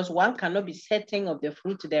because one cannot be certain of the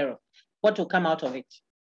fruit thereof. What will come out of it?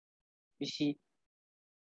 You see,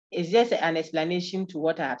 it's just an explanation to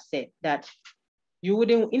what I have said, that you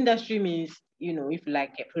wouldn't, industry means, you know, if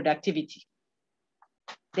like productivity,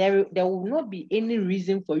 there will not be any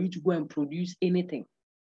reason for you to go and produce anything.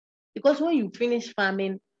 Because when you finish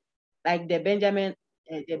farming, like the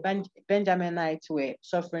Benjaminites were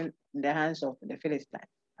suffering in the hands of the Philistines.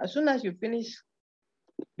 As soon as you finish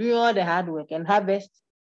doing all the hard work and harvest,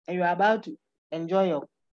 and you're about to enjoy your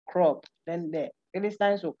crop, then the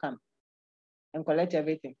Philistines will come and collect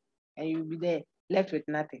everything, and you'll be there left with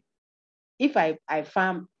nothing. If I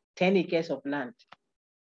farm 10 acres of land,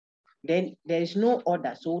 then there is no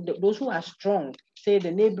order. So those who are strong, say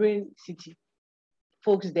the neighboring city,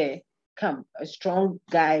 folks there come, a strong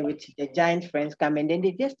guy with the giant friends come, and then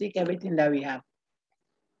they just take everything that we have.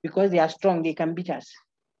 Because they are strong, they can beat us.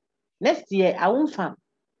 Next year, I won't farm.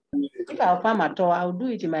 If I'll farm at all, I'll do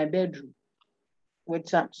it in my bedroom with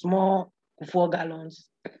some small 4 gallons.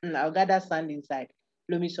 I'll gather sand inside,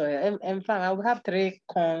 loamy soil, and farm. I'll have 3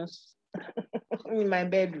 corns in my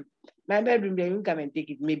bedroom. My bedroom, they will come and take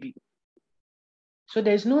it, maybe. So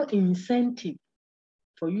there's no incentive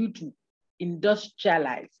for you to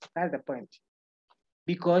industrialize. That's the point.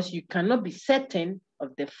 Because you cannot be certain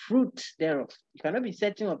of the fruit thereof. You cannot be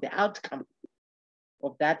certain of the outcome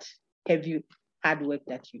of that heavy hard work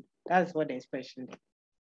that you. That's what the expression is.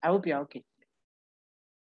 I hope you're okay.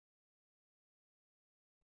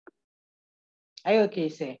 Are you okay,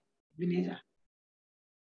 sir? Ebenezer?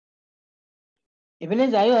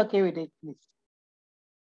 Ebenezer, are you okay with it, please?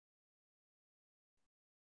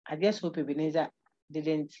 I just hope Ebenezer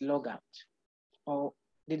didn't log out or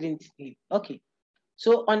didn't leave. Okay.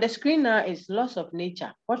 So on the screen now is laws of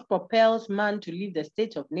nature. What propels man to leave the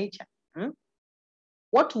state of nature?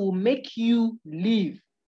 What will make you leave,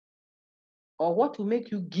 or what will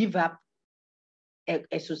make you give up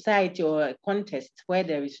a society or a context where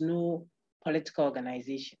there is no political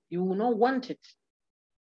organization? You will not want it.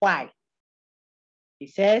 Why? He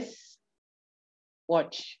says,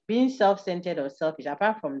 watch, being self-centered or selfish.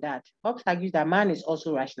 Apart from that, Hobbes argues that man is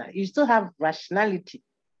also rational. You still have rationality.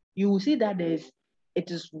 You will see that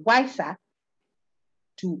it is wiser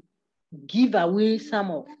to give away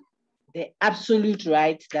some of the absolute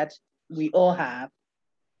rights that we all have,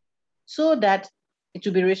 so that it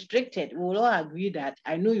will be restricted. We will all agree that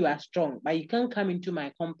I know you are strong, but you can't come into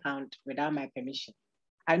my compound without my permission.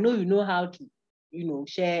 I know you know how to,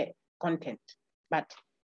 share content, but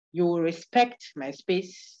you will respect my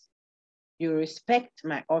space. You respect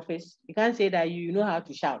my office. You can't say that you know how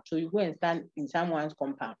to shout. So you go and stand in someone's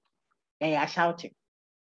compound and you're shouting.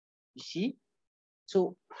 You see?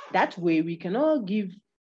 So that way we can all give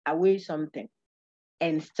away something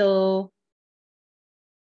and still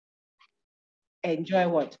enjoy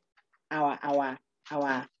what? Our,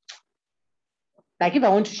 like if I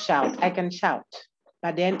want to shout, I can shout.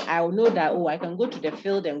 But then I will know that, I can go to the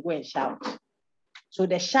field and go and shout. So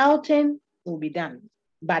the shouting will be done,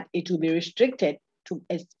 but it will be restricted to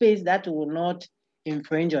a space that will not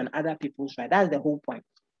infringe on other people's rights. That's the whole point.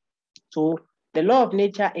 So the law of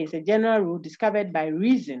nature is a general rule discovered by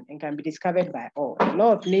reason and can be discovered by all. The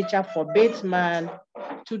law of nature forbids man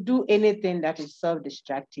to do anything that is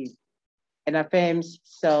self-destructive and affirms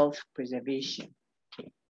self-preservation. Okay.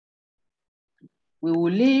 We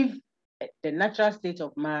will leave the natural state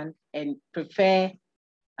of man and prefer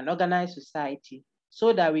an organized society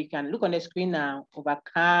so that we can, look on the screen now,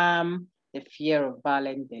 overcome the fear of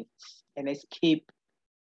violent deaths and escape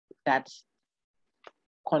that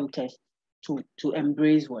contest to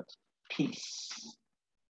embrace what? Peace.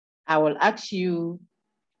 I will ask you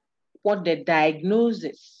what the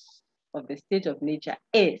diagnosis of the state of nature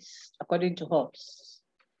is, according to Hobbes,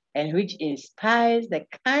 and which inspires the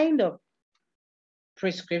kind of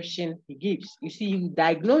prescription he gives. You see, you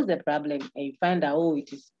diagnose the problem and you find out,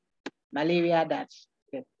 it is malaria that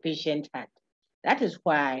the patient had. That is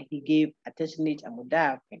why he gave artesunate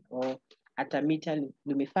amodiaquine or Artemether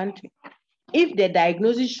lumefantrine. If the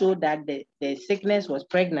diagnosis showed that the sickness was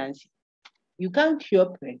pregnancy, you can't cure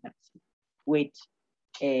pregnancy with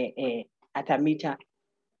Artemether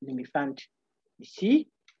lumefantrine. You see?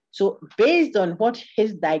 So based on what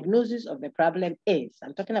his diagnosis of the problem is,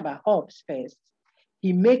 I'm talking about Hobbes first,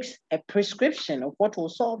 he makes a prescription of what will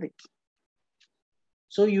solve it.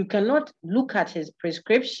 So you cannot look at his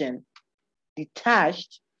prescription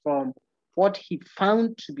detached from what he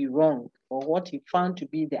found to be wrong or what he found to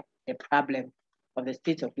be the problem of the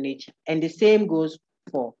state of nature. And the same goes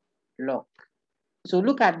for Locke. So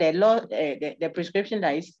look at the law, the prescription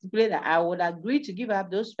that is stipulated that I would agree to give up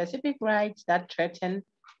those specific rights that threaten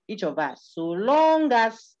each of us, so long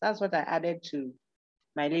as, that's what I added to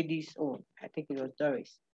my lady's own, I think it was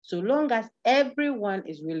Doris, so long as everyone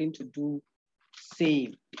is willing to do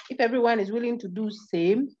same. If everyone is willing to do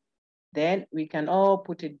same, then we can all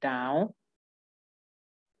put it down.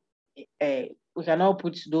 We can all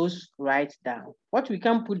put those rights down. What we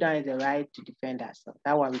can put down is the right to defend ourselves.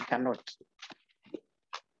 That one we cannot.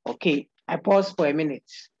 Okay, I pause for a minute.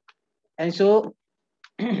 And so,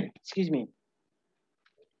 excuse me,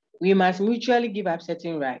 we must mutually give up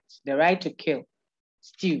certain rights, the right to kill,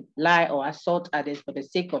 steal, lie, or assault others for the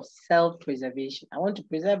sake of self-preservation. I want to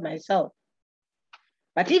preserve myself.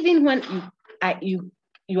 But even when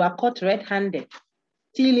you are caught red-handed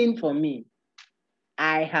stealing from me,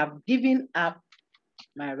 I have given up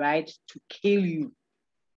my right to kill you.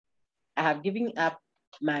 I have given up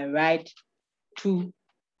my right to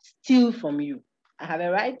steal from you. I have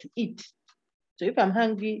a right to eat. So if I'm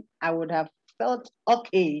hungry, I would have felt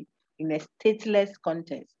okay in a stateless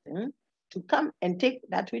context to come and take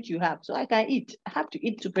that which you have so I can eat. I have to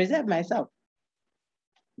eat to preserve myself.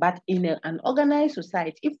 But in an organized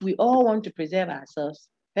society, if we all want to preserve ourselves,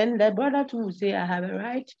 then the brother too will say, I have a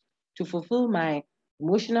right to fulfill my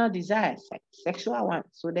emotional desires, like sexual ones.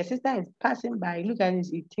 So the sister is passing by, look at this,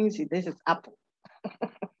 he thinks this is apple.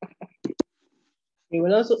 They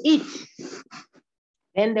will also eat.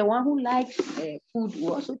 Then the one who likes food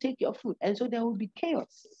will also take your food. And so there will be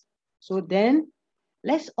chaos. So then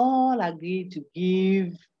let's all agree to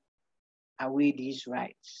give away these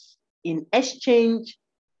rights in exchange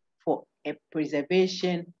for a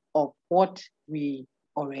preservation of what we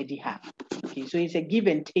already have. Okay, so it's a give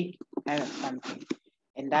and take kind of something.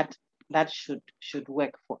 And that should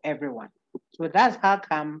work for everyone. So that's how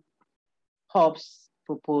come Hobbes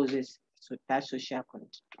proposes that social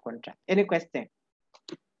contract. Any question?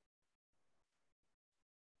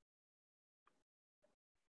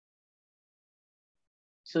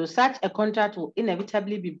 So such a contract will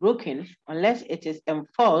inevitably be broken unless it is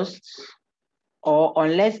enforced or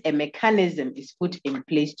unless a mechanism is put in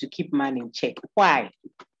place to keep man in check. Why?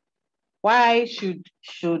 Why should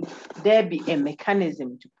there be a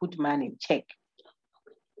mechanism to put man in check?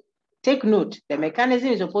 Take note, the mechanism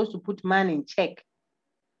is supposed to put man in check.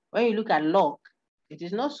 When you look at Locke, It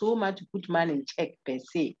is not so much to put man in check per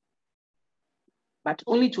se, but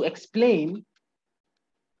only to explain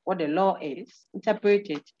what the law is, interpret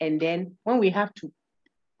it, and then when we have to,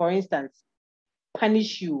 for instance,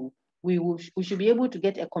 punish you, we should be able to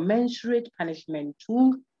get a commensurate punishment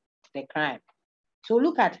to the crime. So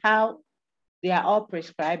look at how they are all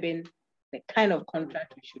prescribing the kind of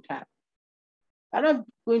contract we should have. I'm not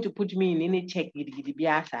going to put me in any check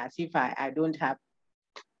as if I don't have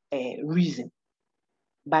a reason.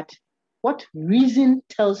 But what reason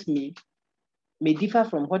tells me may differ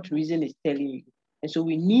from what reason is telling you. And so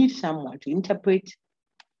we need someone to interpret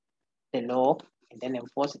the law and then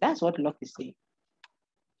enforce it. That's what Locke is saying.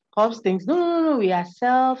 Hobbes thinks, no, we are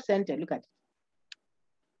self-centered. Look at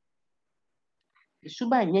it.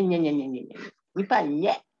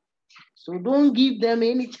 So don't give them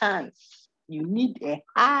any chance. You need a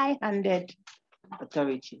high-handed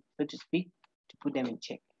authority, so to speak, to put them in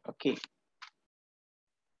check. Okay.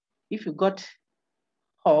 If you got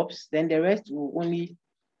Hobbes, then the rest will only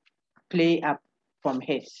play up from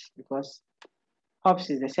his, because Hobbes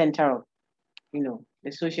is the center of,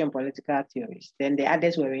 the social and political theories. Then the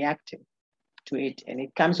others were reacting to it, and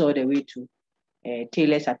it comes all the way to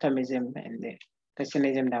Taylor's atomism and the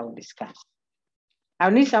personalism that we'll discuss.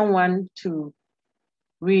 I'll need someone to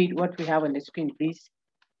read what we have on the screen, please.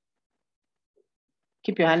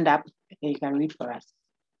 Keep your hand up and you can read for us.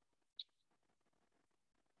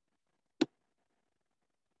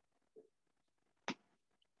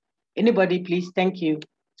 Anybody, please? Thank you.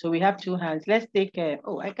 So we have two hands. Let's take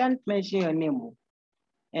I can't mention your name.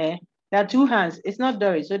 There are two hands. It's not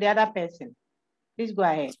Doris, so the other person. Please go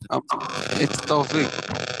ahead. It's Taufik.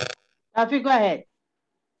 Taufik, go ahead.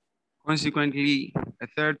 Consequently, a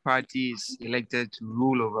third party is elected to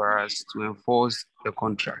rule over us to enforce the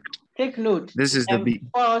contract. Take note. This is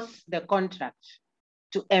enforce the contract.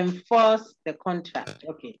 To enforce the contract.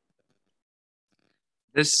 Okay.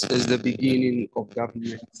 This is the beginning of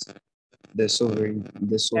government, the sovereign.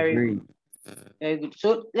 Very good.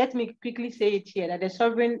 So let me quickly say it here that the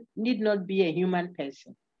sovereign need not be a human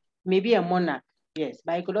person. Maybe a monarch, yes,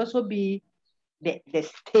 but it could also be the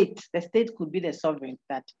state. The state could be the sovereign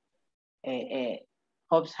that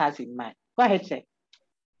Hobbes has in mind. Go ahead, sir.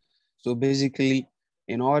 So basically,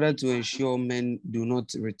 in order to ensure men do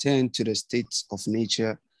not return to the states of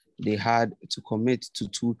nature, they had to commit to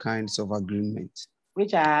two kinds of agreement.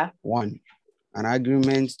 Which are? One, an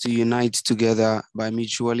agreement to unite together by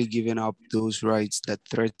mutually giving up those rights that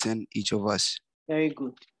threaten each of us. Very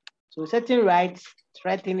good. So certain rights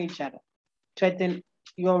threaten each other. Threaten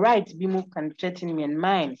your rights, Bimu, can threaten me, and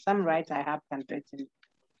mine. Some rights I have can threaten me.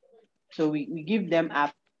 So we give them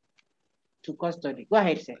up to custody. Go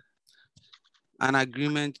ahead, sir. An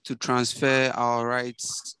agreement to transfer our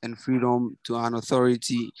rights and freedom to an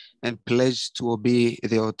authority and pledge to obey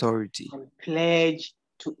the authority. And pledge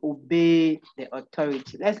to obey the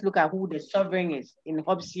authority. Let's look at who the sovereign is in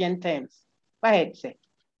Hobbesian terms. Go ahead, sir.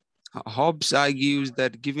 Hobbes argues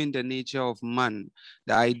that given the nature of man,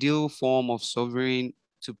 the ideal form of sovereign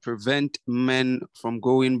to prevent men from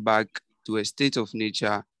going back to a state of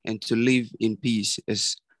nature and to live in peace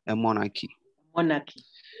is a monarchy. Monarchy.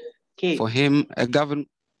 Okay. For him, a government.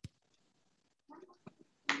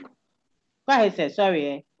 Go ahead, sir.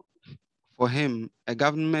 Sorry. For him, a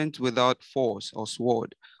government without force or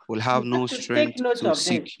sword will have no strength to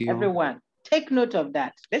secure. Everyone, take note of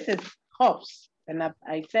that. This is Hobbes. And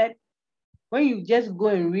I said, when you just go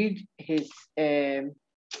and read his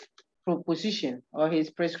proposition or his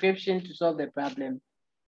prescription to solve the problem,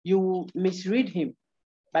 you will misread him.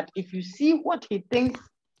 But if you see what he thinks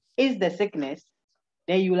is the sickness,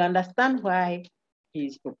 then you will understand why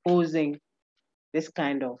he's proposing this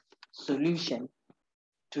kind of solution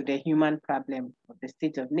to the human problem of the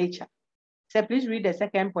state of nature. So please read the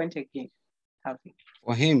second point again.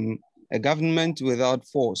 For him, a government without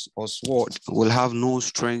force or sword will have no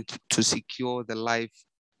strength to secure the life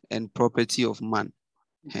and property of man.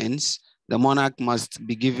 Hence, the monarch must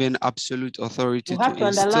be given absolute authority to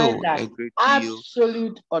instill a great deal.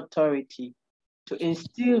 Absolute authority to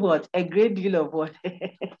instill what? A great deal of what?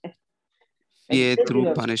 Fear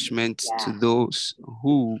through punishment to those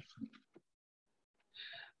who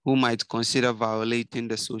might consider violating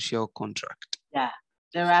the social contract. Yeah,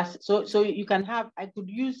 there are, so you can have, I could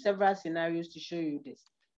use several scenarios to show you this.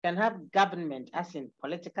 You can have government, as in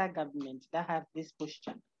political government, that have this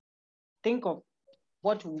posture. Think of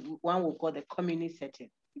what one will call the communist setting.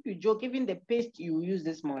 If you joke, even the paste you use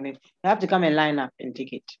this morning, you have to come and line up and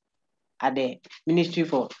take it at the Ministry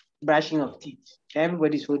for Brushing of Teeth.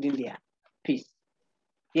 Everybody's holding their paste.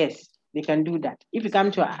 Yes, they can do that. If you come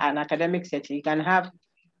to an academic setting, you can have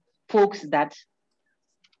folks that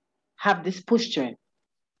have this posture,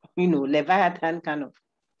 Leviathan kind of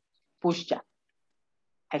posture.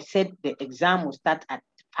 I said the exam will start at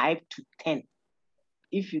 5 to 10.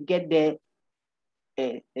 If you get there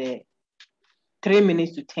 3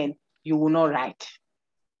 minutes to 10, you will not write.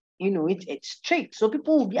 It's strict. So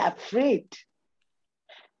people will be afraid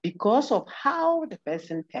because of how the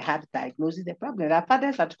person perhaps diagnoses the problem. There are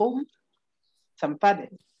fathers at home, some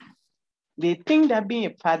fathers. They think that being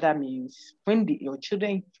a father means when your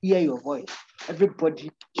children hear your voice,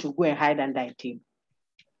 everybody should go and hide under a table.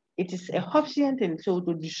 It is a Hobbesian thing, so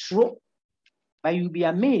to disrobe. But you'll be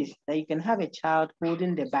amazed that you can have a child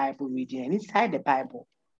holding the Bible reading, and inside the Bible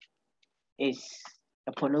is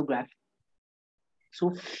a pornography.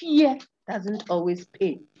 So fear doesn't always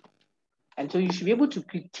pay. And so you should be able to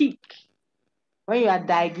critique when you are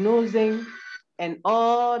diagnosing, and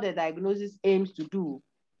all the diagnosis aims to do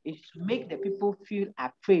is to make the people feel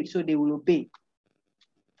afraid so they will obey.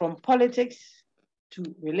 From politics to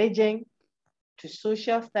religion to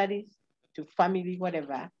social studies to family,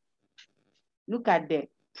 whatever, look at the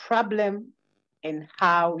problem and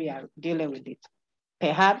how we are dealing with it.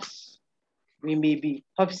 Perhaps we may be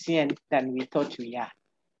Hobbesian than we thought we are.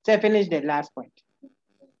 So I finished the last point.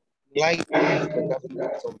 Like the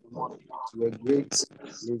government of the monarch to a great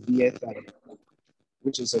Leviathan,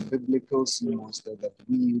 which is a biblical sea monster that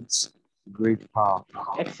wields great power.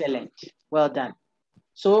 Excellent. Well done.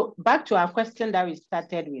 So back to our question that we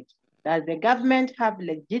started with. Does the government have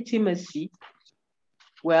legitimacy?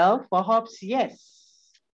 Well, for Hobbes, yes.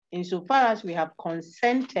 Insofar as we have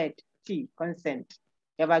consented, consent,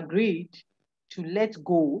 we have agreed to let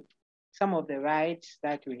go some of the rights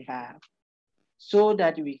that we have so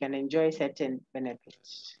that we can enjoy certain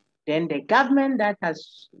benefits. Then the government that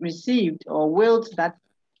has received or wields that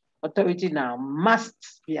authority now must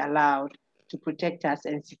be allowed to protect us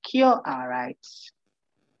and secure our rights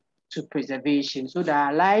to preservation so that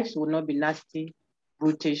our lives will not be nasty,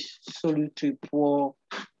 brutish, solitary, poor,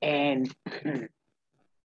 and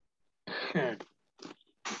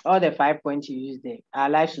all the 5 points you used there. Our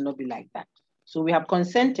lives should not be like that. So we have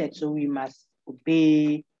consented, so we must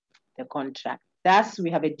obey the contract. Thus, we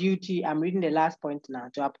have a duty, I'm reading the last point now,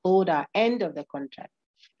 to uphold our end of the contract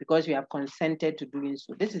because we have consented to doing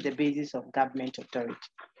so. This is the basis of government authority.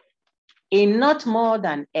 In not more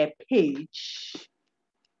than a page,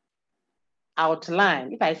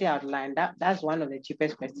 outline, if I say outline, that's one of the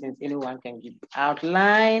cheapest questions anyone can give.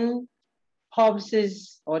 Outline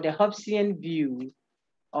Hobbes's or the Hobbesian view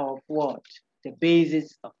of what? The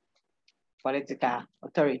basis of political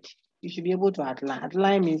authority. You should be able to outline.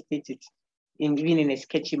 Outline means state it, even in a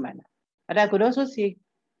sketchy manner. But I could also say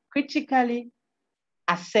critically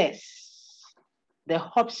assess the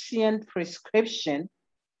Hobbesian prescription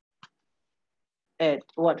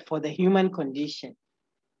for the human condition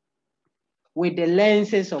with the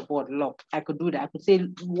lenses of what? Locke. I could do that. I could say,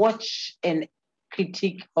 watch and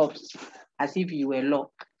critique Hobbes as if you were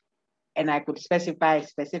Locke. And I could specify a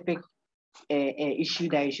specific issue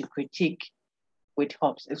that you should critique with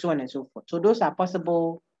Hobbes, and so on and so forth. So those are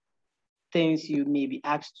possible things you may be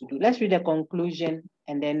asked to do. Let's read the conclusion,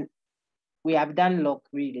 and then we have done Locke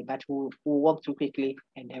really, but we'll walk through quickly,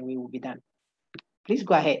 and then we will be done. Please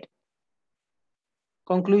go ahead.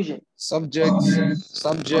 Conclusion. Subjects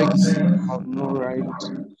have no right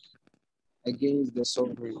against the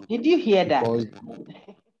sovereign. Did you hear that?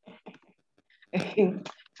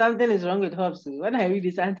 Something is wrong with Hobbes. When I read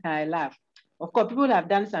this answer, I laugh. Of course, people have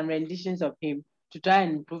done some renditions of him to try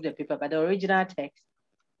and improve the paper, but the original text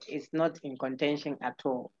is not in contention at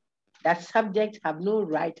all. That subjects have no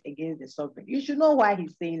right against the sovereign. You should know why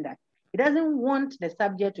he's saying that. He doesn't want the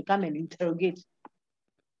subject to come and interrogate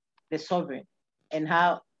the sovereign and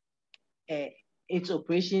how its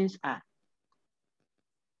operations are.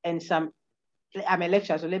 And I'm a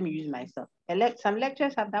lecturer, so let me use myself. Some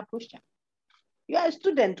lecturers have that posture. You are a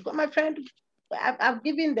student, my friend. I've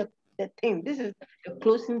given the thing. This is the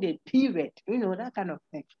closing the period, that kind of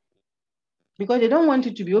thing. Because they don't want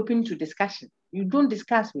you to be open to discussion. You don't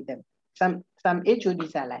discuss with them. Some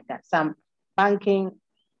HODs are like that. Some banking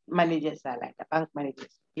managers are like that. Bank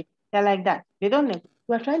managers, they're like that. They don't know.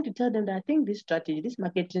 We're trying to tell them that I think this strategy, this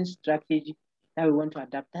marketing strategy that we want to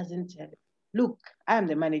adapt doesn't look, I am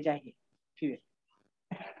the manager here, period.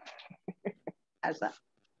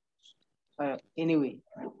 Anyway,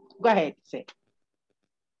 go ahead, say.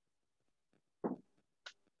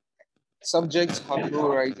 Subjects have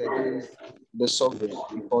no right against the sovereign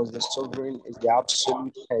because the sovereign is the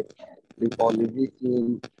absolute head or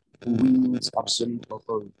Leviathan who wields absolute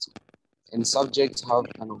authority. And subjects have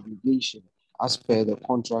an obligation as per the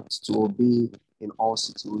contract to obey in all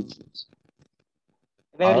situations.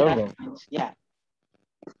 Very However, last point. Yeah.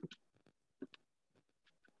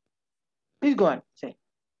 Please go on. Say.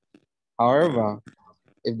 However,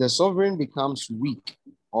 if the sovereign becomes weak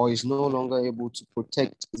or is no longer able to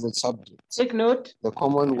protect the subjects, Take note. the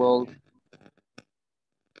Commonwealth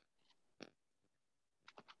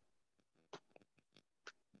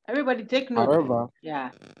Everybody take note. However,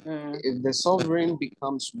 Yeah. if the sovereign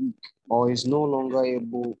becomes weak or is no longer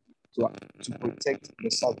able to protect the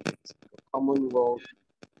subjects, the Commonwealth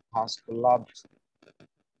has collapsed.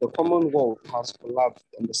 The Commonwealth has collapsed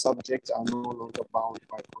and the subjects are no longer bound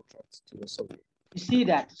by contracts to the sovereign. You see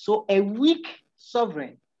that? So a weak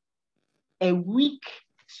sovereign,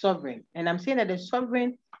 and I'm saying that the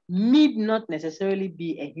sovereign need not necessarily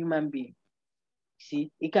be a human being.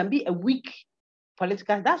 See, it can be a weak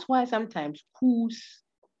political. That's why sometimes coups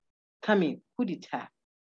come in, coup d'etat.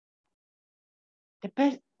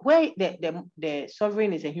 Where the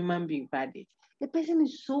sovereign is a human being, the person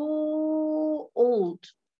is so old,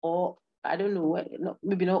 or I don't know,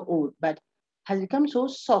 maybe not old, but has become so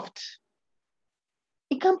soft.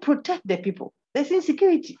 It can protect the people. There's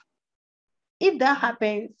insecurity. If that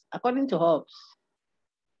happens, according to Hobbes,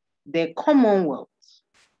 the Commonwealth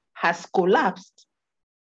has collapsed.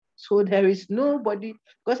 So there is nobody,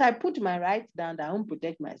 because I put my rights down that I won't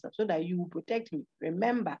protect myself so that you will protect me.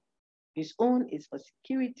 Remember, his own is for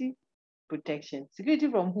security, protection. Security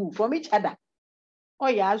from who? From each other. Oh,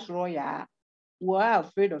 yes, Roya. We are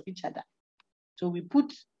afraid of each other. So we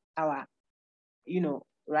put our,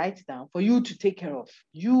 rights down for you to take care of.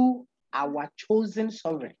 You, our chosen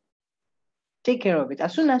sovereign. Take care of it.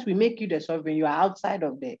 As soon as we make you the sovereign, you are outside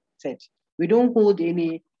of the set. We don't hold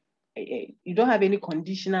any, you don't have any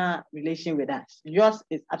conditional relation with us. Yours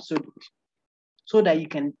is absolute, so that you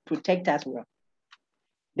can protect us well.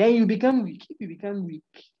 Then you become weak. If you become weak,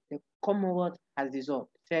 the Commonwealth has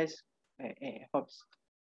dissolved. Says Hobbes.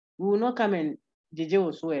 We will not come and JJ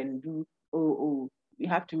also and do, we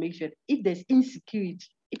have to make sure if there's insecurity,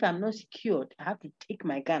 if I'm not secured, I have to take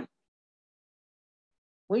my gun.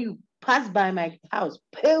 When you pass by my house,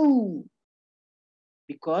 pew,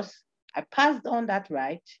 because I passed on that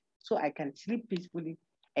right, so I can sleep peacefully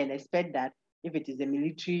and expect that if it is the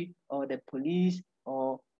military or the police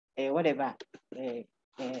or whatever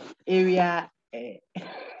area,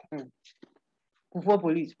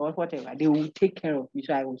 police or whatever, they will take care of me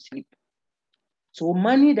so I will sleep. So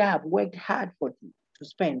money that I've worked hard for to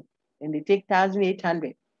spend, and they take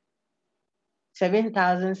 1,800,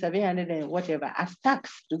 7,700 and whatever as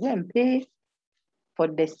tax to go and pay for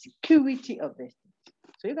the security of the state.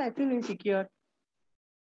 So if I feel insecure,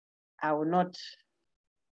 I will not.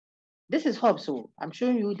 This is Hobbes, so I'm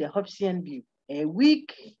showing you the Hobbesian view. A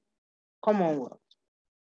weak Commonwealth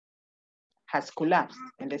has collapsed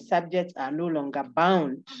and the subjects are no longer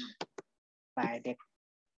bound by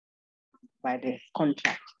the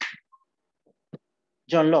contract.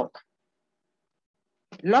 John Locke.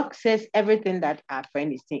 Locke says everything that our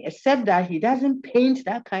friend is saying, except that he doesn't paint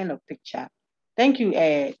that kind of picture. Thank you,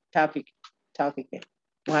 Taufik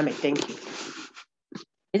Mohammed, thank you.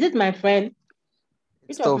 Is it my friend?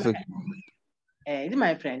 Taufik. Is it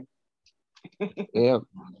my friend? Yeah.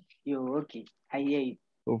 Yo, okay, I hear you.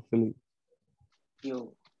 Hopefully.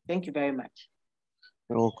 Yo, thank you very much.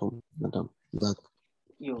 You're welcome, madam.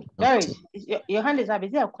 Yo, Doris, your hand is up.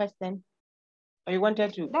 Is there a question? Or you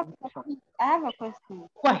wanted to? I have a question.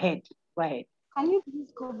 Go ahead. Can you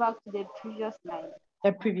please go back to the previous slide?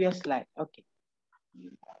 The previous slide, okay.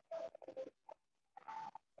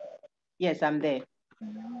 Yes, I'm there.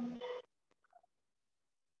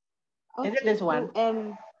 Okay, is it this one?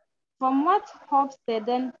 So, from what Hobbes said,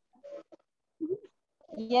 then,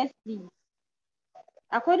 yes, please.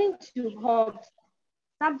 According to Hobbes,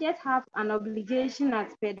 subjects have an obligation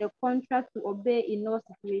as per the contract to obey in all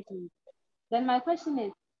situations. Then my question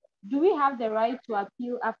is, do we have the right to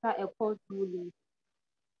appeal after a court ruling?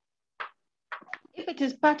 If it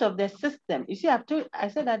is part of the system, you see, I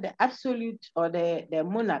said that the absolute or the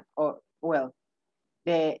monarch or, well,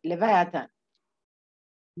 the Leviathan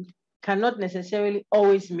cannot necessarily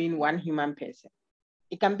always mean one human person.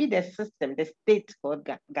 It can be the system, the state called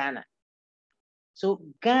Ghana. So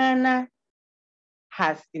Ghana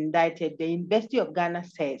has indicted, the University of Ghana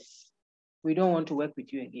says, we don't want to work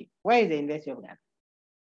with you again. Where is the University of Ghana?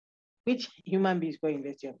 Which human being is called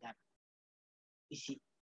University of Ghana? You see,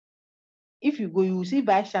 if you go, you will see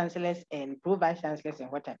vice chancellors and pro-vice chancellors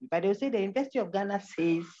and whatever, but they'll say the University of Ghana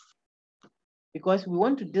says, because we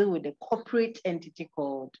want to deal with the corporate entity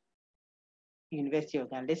called University of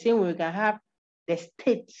Ghana. The same way we can have the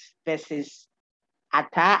state versus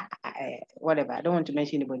whatever, I don't want to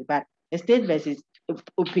mention anybody, but the state versus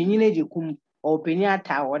Opinion. or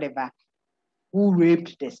Pinata or whatever, who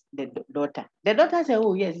raped the daughter. The daughter said,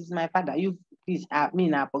 oh, yes, it's my father. You please, me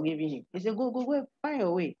now forgiving him. He said, go, find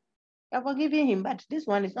your way. You're forgiving him, but this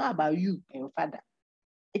one is not about you and your father.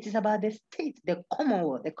 It is about the state, the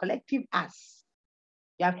commonwealth, the collective us.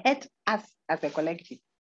 You have hurt us as a collective.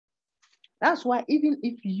 That's why even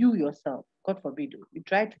if you yourself, God forbid, you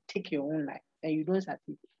try to take your own life and you don't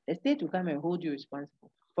succeed, the state will come and hold you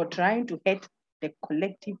responsible for trying to hurt the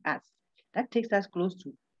collective us. That takes us close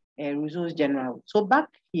to Rousseau's general. So back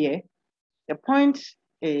here, the point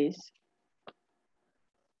is,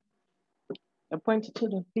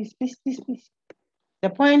 hold on, please. The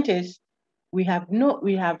point is, we have no,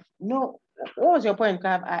 what was your point?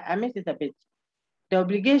 I missed it a bit. The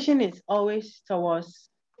obligation is always towards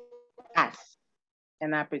us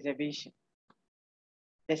and our preservation.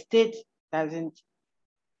 The state doesn't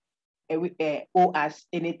owe us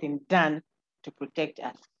anything done to protect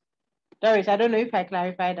us. Doris, I don't know if I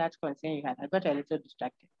clarified that concern you had. I got a little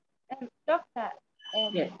distracted. Doctor,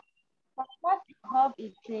 yes. What Hobbes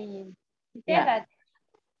is saying, he said that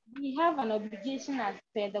we have an obligation as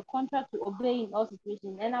per the contract to obey in all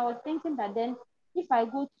situations. And I was thinking that then, if I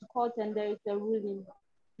go to court and there is a ruling,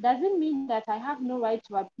 does it mean that I have no right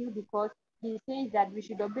to appeal because he says that we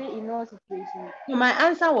should obey in all situations? So my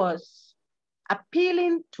answer was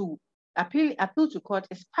appeal to court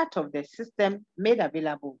is part of the system made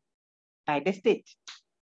available by the state.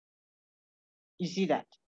 You see that?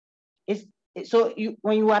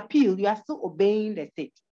 When you appeal, you are still obeying the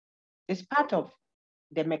state. It's part of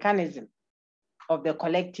the mechanism of the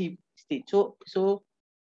collective state. So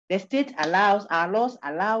the state allows, our laws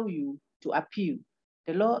allow you to appeal.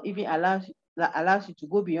 The law even allows you to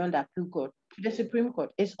go beyond the appeal court to the Supreme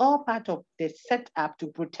Court. It's all part of the setup to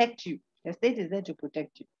protect you. The state is there to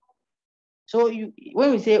protect you. So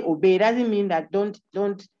when we say obey, it doesn't mean that don't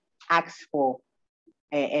ask for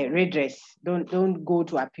a redress. Don't go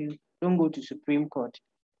to appeal. Don't go to Supreme Court.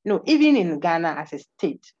 No, even in Ghana as a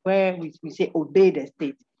state, where we say obey the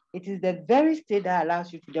state, it is the very state that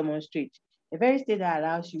allows you to demonstrate, the very state that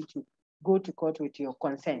allows you to go to court with your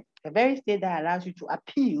consent, the very state that allows you to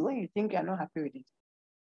appeal when you think you're not happy with it,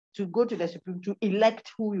 to go to the Supreme, to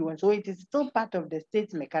elect who you want. So it is still part of the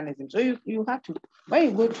state mechanism. So you have to, when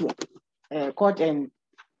you go to court and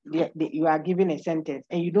you are given a sentence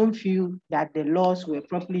and you don't feel that the laws were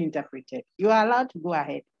properly interpreted, you are allowed to go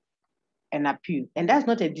ahead and appeal. And that's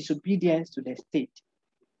not a disobedience to the state.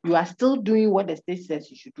 You are still doing what the state says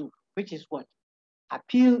you should do, which is what?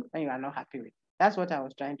 Appeal when you are not happy with it. That's what I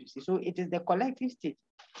was trying to say. So it is the collective state.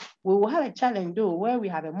 We will have a challenge though, where we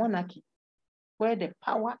have a monarchy, where the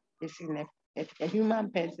power is in a human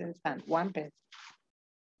person's hand, one person.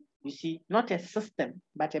 You see, not a system,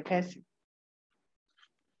 but a person.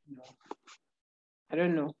 I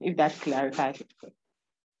don't know if that clarifies it.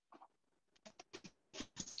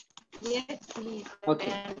 Yes, please.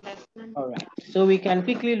 Okay. All right. So we can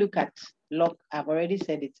quickly look at Locke. I've already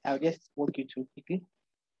said it. I'll just walk you through quickly.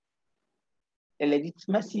 The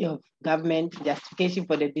legitimacy of government, justification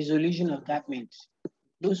for the dissolution of government.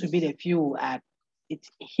 Those would be the few who add it.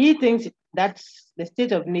 He thinks that's the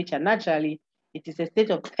state of nature. Naturally, it is a state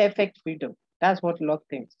of perfect freedom. That's what Locke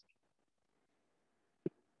thinks.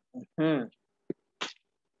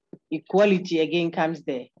 Equality again comes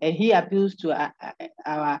there, and he appeals to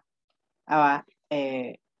our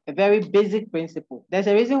very basic principle. There's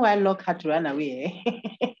a reason why Locke had to run away,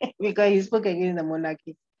 because he spoke against the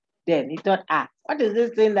monarchy. Then he thought, what is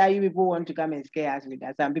this thing that you people want to come and scare us with?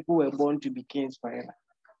 That some people were born to be kings forever.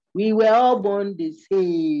 We were all born the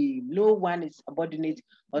same. No one is subordinate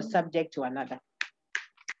or subject to another.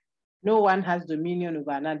 No one has dominion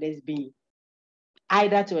over another's being,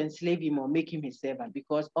 either to enslave him or make him his servant,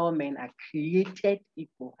 because all men are created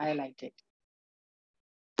equal, highlighted.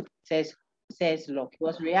 Says Locke. He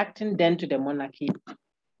was reacting then to the monarchy.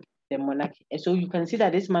 And so you can see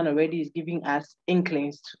that this man already is giving us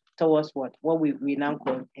inklings towards what we now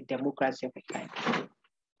call a democracy of a kind.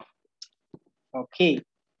 Okay.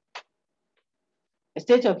 A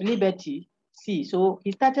state of liberty. See, so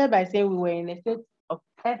he started by saying we were in a state of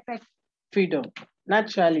perfect freedom.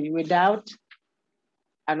 Naturally, without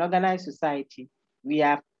an organized society, we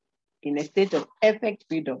are in a state of perfect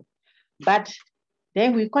freedom. But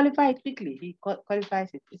then we qualify it quickly. He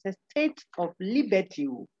qualifies it. It's a state of liberty,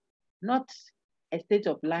 not a state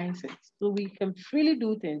of license. So we can freely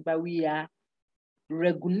do things, but we are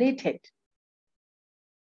regulated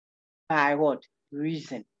by what?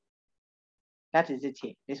 Reason. That is it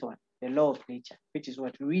here, this one, the law of nature, which is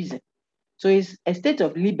what? Reason. So it's a state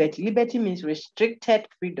of liberty. Liberty means restricted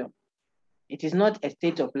freedom. It is not a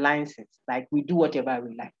state of license, like we do whatever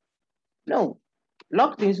we like. No.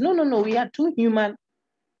 Locke thinks, no, we are too human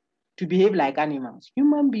to behave like animals.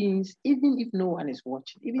 Human beings, even if no one is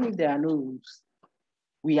watching, even if there are no rules,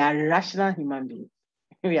 we are rational human beings.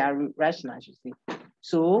 We are rational, I should say.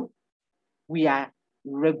 So we are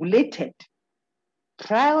regulated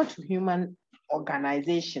prior to human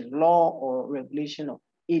organization, law or regulation of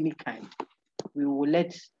any kind.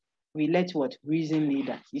 We let what reason lead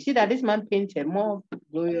us. You see that this man paints a more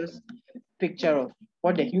glorious picture of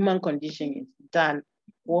what the human condition is than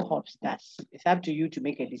what Hobbes does. It's up to you to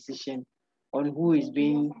make a decision on who is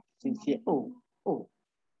being sincere. Oh,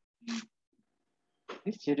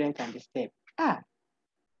 these children can disturb.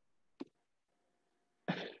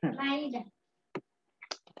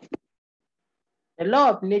 The law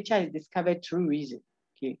of nature is discovered through reason.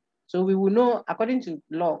 Okay, so we will know, according to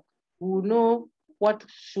law, we will know what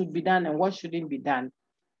should be done and what shouldn't be done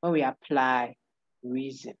when we apply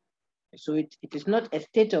reason. So it is not a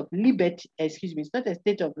state of liberty, it's not a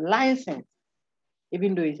state of license,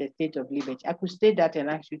 even though it's a state of liberty. I could state that and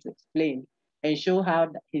ask you to explain and show how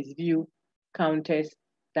his view counters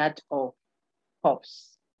that of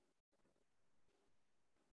Hobbes.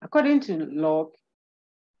 According to Locke,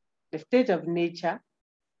 the state of nature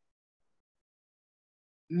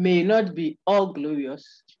may not be all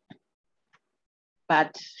glorious,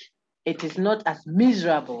 but it is not as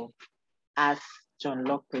miserable as John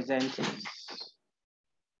Locke presented.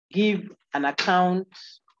 Give an account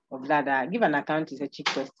of that. Give an account is a cheap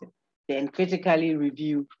question. Then critically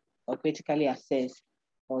review or critically assess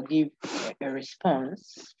or give a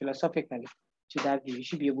response philosophically to that view. You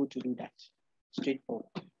should be able to do that. Straightforward.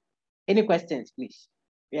 Any questions, please?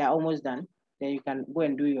 We are almost done. Then you can go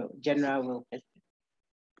and do your general will question.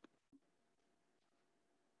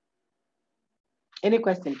 Any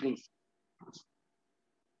question, please?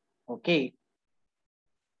 Okay.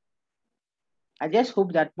 I just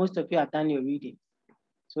hope that most of you have done your reading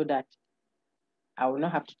so that I will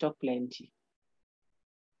not have to talk plenty.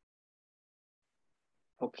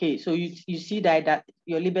 Okay, so you see that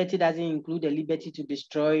your liberty doesn't include the liberty to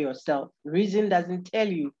destroy yourself. Reason doesn't tell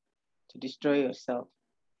you to destroy yourself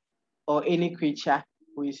or any creature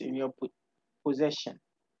who is in your possession.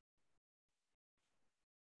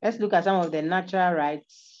 Let's look at some of the natural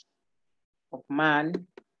rights of man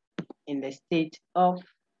in the state of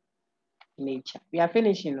nature. We are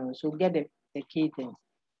finishing, so get the key things.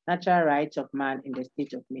 Natural rights of man in the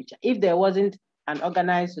state of nature. If there wasn't an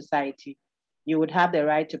organized society, you would have the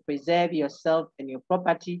right to preserve yourself and your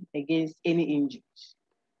property against any injuries,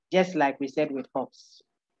 just like we said with Hobbes.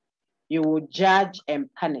 You would judge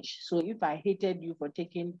and punish. So if I hated you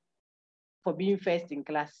for being first in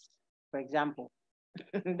class, for example,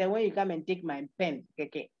 then when you come and take my pen,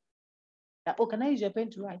 okay, that, oh, can I use your pen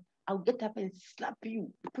to write? I'll get up and slap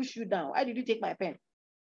you, push you down. Why did you take my pen?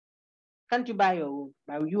 Can't you buy your own?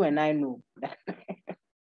 But you and I know that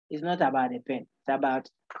it's not about the pen. It's about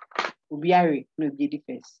ubiari, no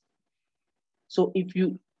first. So if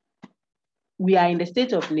we are in the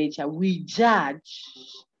state of nature, we judge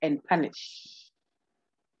and punish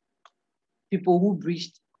people who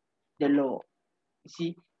breached the law. You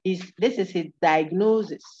see, this is a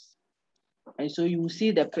diagnosis. And so you will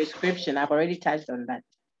see the prescription. I've already touched on that.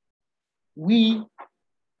 We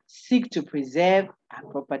seek to preserve our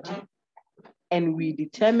property and we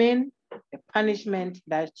determine the punishment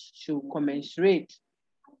that should commensurate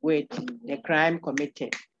with the crime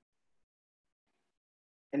committed.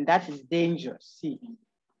 And that is dangerous. See,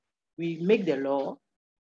 we make the law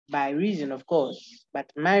by reason, of course,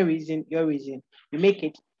 but my reason, your reason, we make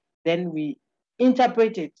it, then we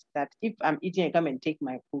interpret it that if I'm eating and come and take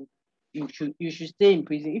my food, you should stay in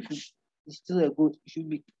prison. If you steal a goat, you should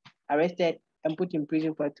be arrested and put in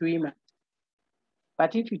prison for 3 months.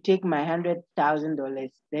 But if you take my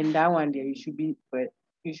 $100,000, then that one there you should be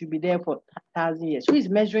there for 1,000 years. Who is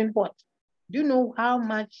measuring what? Do you know how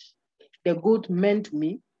much the goat meant to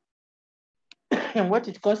me and what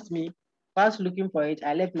it cost me? Whilst looking for it,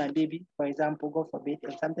 I left my baby, for example, God forbid,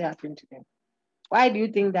 and something happened to them. Why do you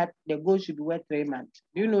think that the goat should be worth 3 months?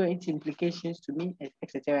 Do you know its implications to me,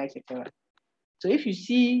 etc., etc.? So if you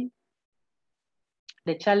see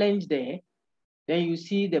the challenge there, then you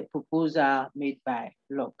see the proposal made by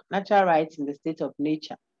Locke. Natural rights in the state of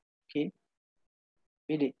nature. Okay,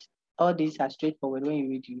 read it. All these are straightforward. When you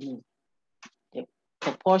read, you know. The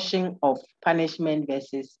proportion of punishment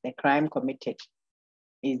versus the crime committed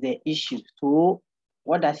is the issue. So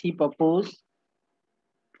what does he propose?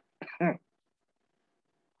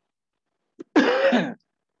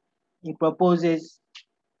 He proposes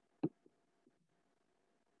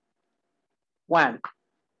 1.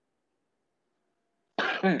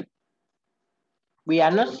 We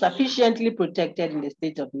are not sufficiently protected in the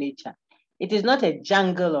state of nature. It is not a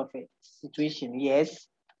jungle of a situation, yes,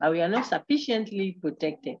 but we are not sufficiently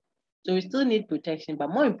protected. So we still need protection, but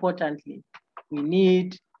more importantly, we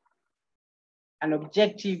need an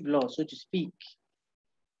objective law, so to speak.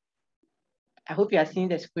 I hope you are seeing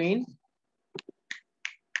the screen.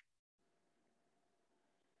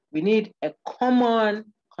 We need a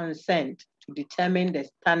common consent to determine the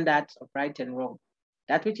standards of right and wrong.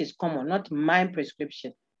 That which is common, not my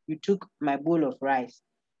prescription. You took my bowl of rice,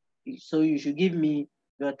 so you should give me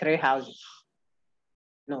your 3 houses.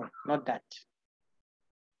 No, not that.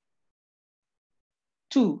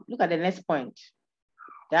 2, look at the next point.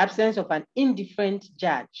 The absence of an indifferent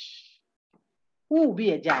judge. Who will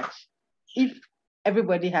be a judge if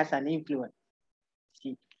everybody has an influence?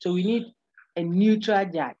 See? So we need a neutral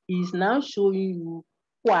judge. He's now showing you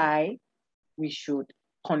why we should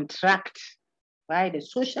contract, why the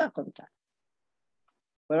social contract.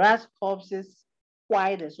 Whereas corpses,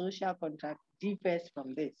 why the social contract differs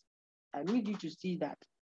from this. I need you to see that.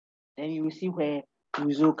 Then you will see where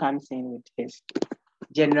Rousseau comes in with his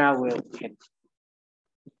general will.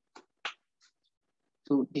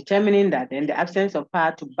 So determining that, then the absence of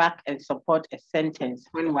power to back and support a sentence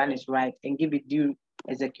when one is right and give it due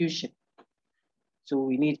execution. So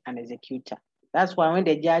we need an executor. That's why when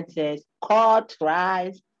the judge says, court,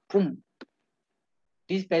 rise, boom,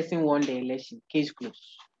 this person won the election, case closed.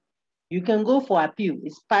 You can go for appeal.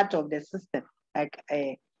 It's part of the system, like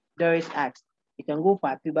Doris asked. You can go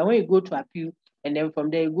for appeal, but when you go to appeal, and then from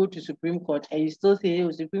there you go to Supreme Court, and you still say,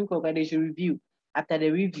 oh, Supreme Court, but they should review. After the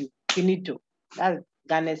review, finito. That's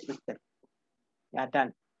Ghana's system. You are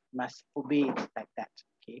done. You must obey it like that.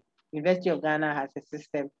 Okay. University of Ghana has a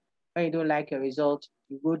system. When you don't like your result,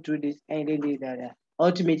 you go through this, and then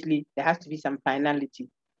ultimately there has to be some finality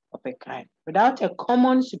of a crime. Without a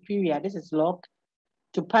common superior, this is locked,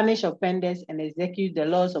 to punish offenders and execute the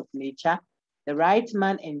laws of nature, the rights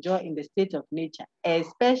man enjoy in the state of nature,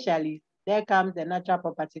 especially, there comes the natural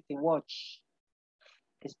property thing, watch,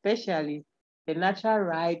 especially the natural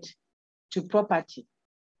right to property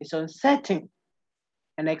is uncertain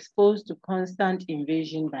and exposed to constant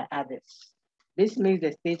invasion by others. This makes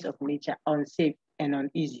the state of nature unsafe and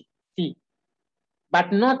uneasy. See,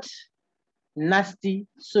 but not nasty,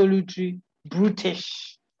 solitary,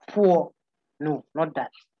 brutish, poor. No, not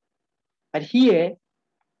that. But here,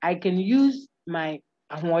 I can use my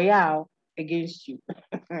ahoyao against you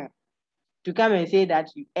to come and say that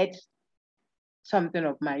you ate something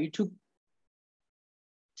of mine, you took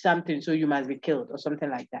something, so you must be killed or something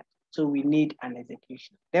like that. So we need an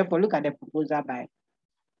execution. Therefore, look at the proposal by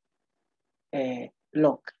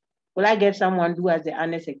Locke. Will I get someone who has the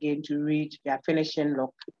honors again to read their finishing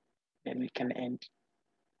Locke? Then we can end.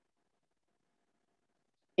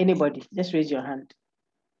 Anybody, just raise your hand.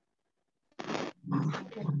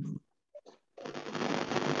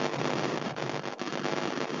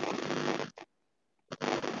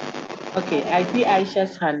 Okay, I see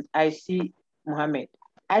Aisha's hand. I see Mohammed.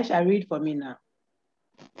 Aisha, read for me now.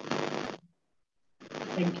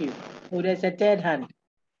 Thank you. Oh, there's a third hand.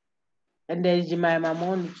 And there's Jemima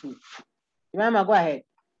Monu too. Jemima, go ahead.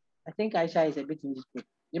 I think Aisha is a bit in this group.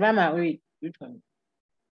 Jemima, read for me.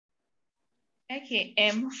 Okay,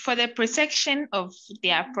 for the protection of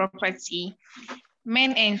their property,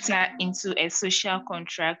 men enter into a social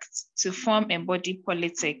contract to form a body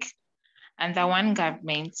politic under one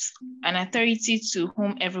government, an authority to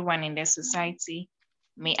whom everyone in the society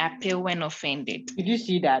may appeal when offended. Did you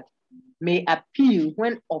see that? May appeal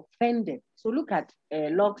when offended. So look at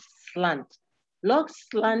Locke's slant. Locke's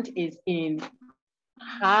slant is in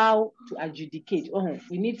how to adjudicate. Oh,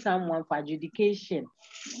 we need someone for adjudication.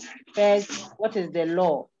 First, what is the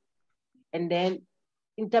law? And then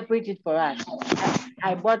interpret it for us.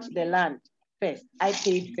 I bought the land first. I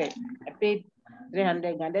paid first. I paid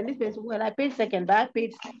 300 Ghana. Then this person, well, I paid second, but I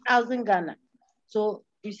paid 1,000 Ghana. So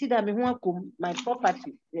you see that my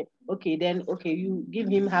property. Okay, then okay, you give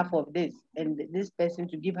him half of this, and this person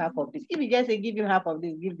to give half of this. If you just say give him half of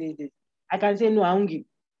this, give this. I can say no, I won't give.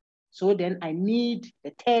 So then I need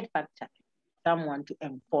the third factor, someone to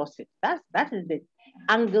enforce it. That is the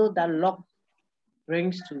angle that Locke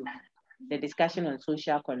brings to the discussion on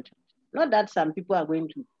social contract. Not that some people are going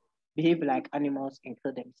to behave like animals and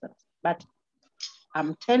kill themselves, but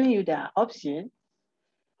I'm telling you there are options.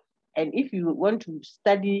 And if you want to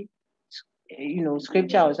study,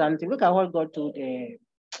 scripture or something, look at what God told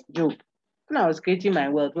Job. When I was creating my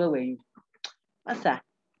world, where were you? Master,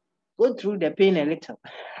 go through the pain a little.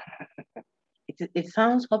 It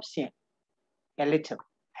sounds obscene, a little,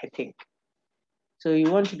 I think. So you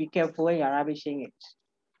want to be careful when you're ravishing it.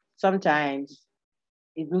 Sometimes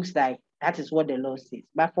it looks like that is what the law says.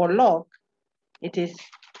 But for Locke, it is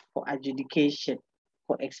for adjudication,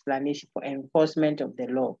 for explanation, for enforcement of the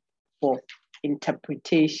law, for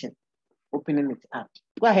interpretation, opening it up.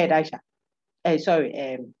 Go ahead, Aisha.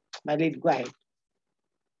 Sorry, my lady, go ahead.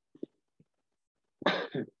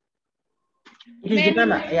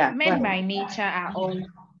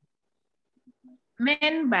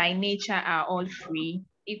 Men by nature are all free,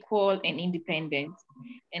 equal, and independent,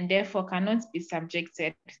 and therefore cannot be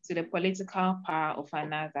subjected to the political power of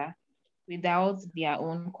another without their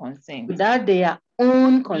own consent. Without their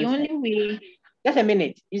own consent. The only way. Just a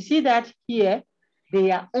minute. You see that here,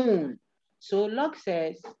 their own. So Locke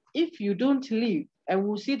says, if you don't live, and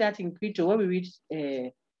we'll see that in Crito, when we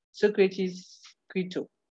read Socrates' Crito.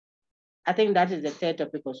 I think that is the third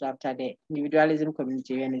topic also after the individualism,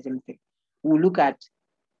 communitarianism thing. We'll look at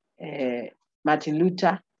Martin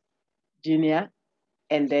Luther Jr.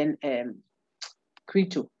 and then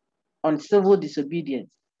Crito on civil disobedience.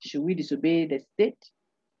 Should we disobey the state?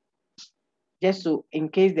 Just so in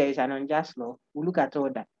case there is an unjust law, we'll look at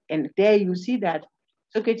all that. And there you see that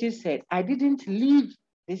Socrates said, I didn't leave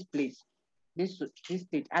this place, this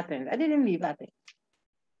state, Athens. I didn't leave Athens.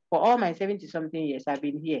 For all my 70-something years, I've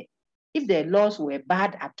been here. If the laws were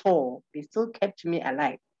bad at all, they still kept me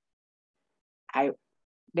alive.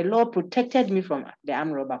 The law protected me from the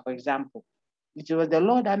armed robber, for example. It was the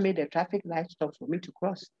law that made the traffic light stop for me to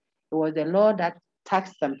cross. It was the law that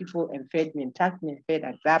taxed some people and fed me, and taxed me and fed,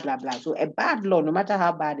 and blah, blah, blah. So a bad law, no matter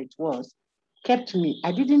how bad it was, kept me.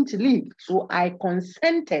 I didn't leave, so I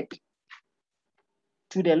consented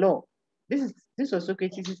to the law. This was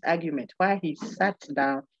Socrates' argument, why he sat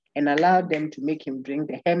down and allowed them to make him drink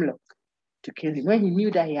the hemlock to kill him, when he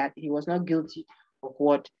knew that he was not guilty of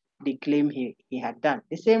what they claim he had done.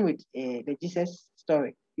 The same with the Jesus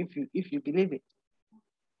story, if you believe it.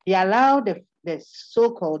 He allowed the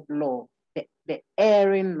so-called law, the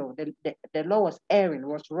erring law, the law was erring,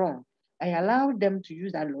 was wrong. I allowed them to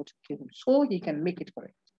use that law to kill him so he can make it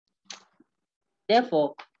correct.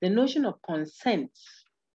 Therefore, the notion of consent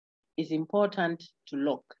is important to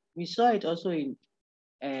Locke. We saw it also in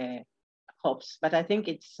Hobbes, but I think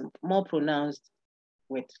it's more pronounced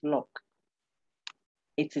with Locke.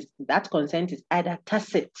 That consent is either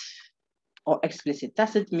tacit or explicit.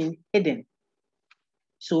 Tacit means hidden.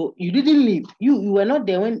 So you didn't leave. You were not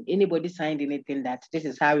there when anybody signed anything that this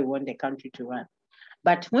is how we want the country to run.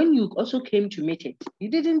 But when you also came to make it, you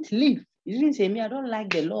didn't leave. You didn't say, me, I don't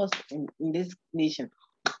like the laws in this nation.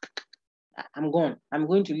 I'm gone. I'm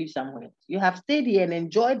going to live somewhere else. You have stayed here and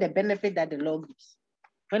enjoyed the benefit that the law gives.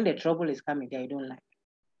 When the trouble is coming there, you don't like it.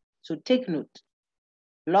 So take note.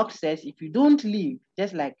 Locke says, if you don't leave,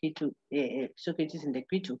 just like Socrates in the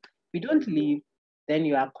Crito, if you don't leave, then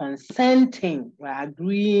you are consenting, you are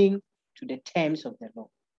agreeing to the terms of the law.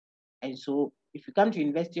 And so if you come to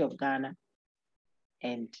University of Ghana,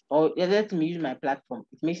 or let me use my platform,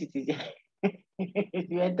 it makes it easier. If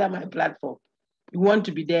you enter my platform, you want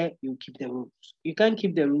to be there, you keep the rules. You can't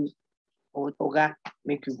keep the rules, or Oga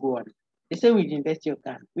make you go on. The same with the University of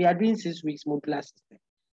Ghana. We are doing 6 weeks modular system.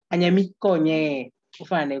 And you go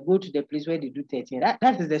to the place where they do 13.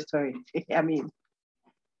 That is the story. I mean,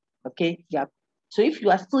 okay, yeah. So if you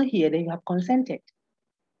are still here, then you have consented.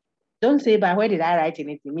 Don't say, but where did I write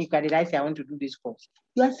anything? Did I say I want to do this course?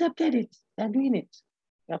 You accepted it. You're doing it.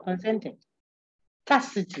 You're consented.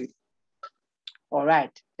 Tacitly. All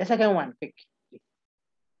right. The second one, quick.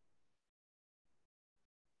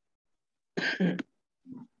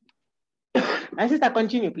 My sister,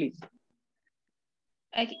 continue, please.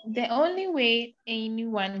 The only way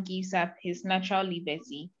anyone gives up his natural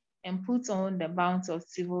liberty and puts on the bounds of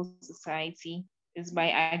civil society is by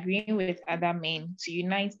agreeing with other men to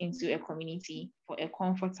unite into a community for a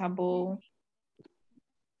comfortable,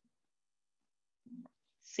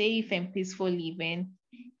 safe, and peaceful living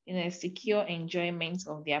in a secure enjoyment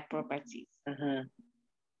of their properties.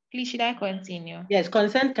 Please, should I continue? Yes,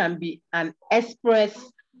 consent can be an express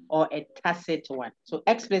or a tacit one. So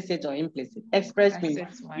explicit or implicit. Express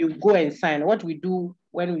means you go and sign. What we do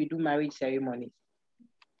when we do marriage ceremonies,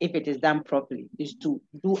 if it is done properly, is to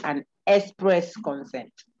do an express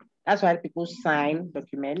consent. That's why people sign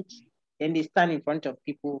documents, then they stand in front of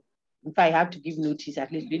people. In fact, I have to give notice,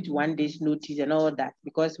 at least 21 days notice and all that,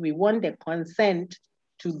 because we want the consent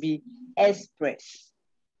to be express.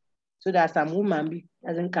 So that some woman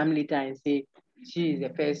doesn't come later and say, she is the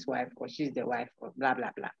first wife, or she's the wife, or blah, blah,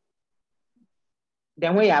 blah.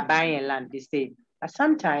 Then when you are buying a land, they say, but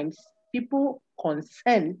sometimes people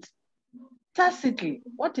consent tacitly.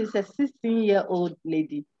 What is a 16-year-old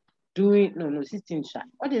lady doing? No, 16 shy.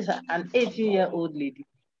 What is an 18-year-old lady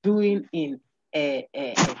doing in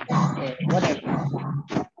whatever,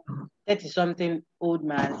 30-something old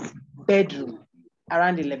man's bedroom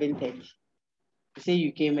around 11:30. You say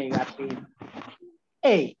you came and you are paying.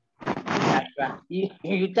 Hey,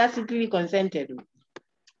 you tacitly consented.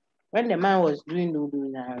 When the man was doing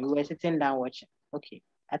now, you were sitting down watching. Okay,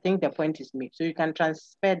 I think the point is made. So you can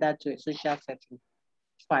transfer that to a social setting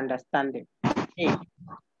for understanding. Hey,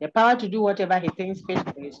 the power to do whatever he thinks fit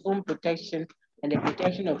for his own protection and the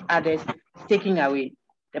protection of others is taken away.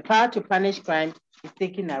 The power to punish crime is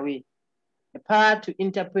taken away. The power to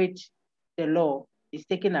interpret the law is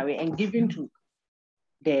taken away and given to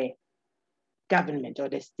the government or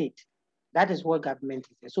the state. That is what government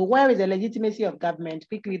is. So where is the legitimacy of government?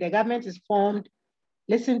 Quickly, the government is formed,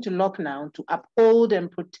 listen to Locke now, to uphold and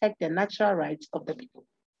protect the natural rights of the people.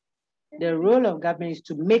 The role of government is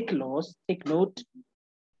to make laws, take note,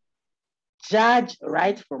 judge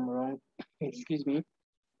right from wrong, excuse me,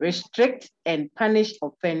 restrict and punish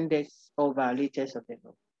offenders or violators of the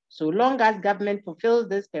law. So long as government fulfills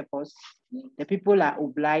this purpose, the people are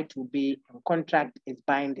obliged to obey and contract is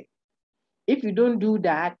binding. If you don't do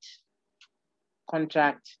that,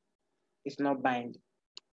 contract is not binding.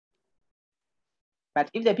 But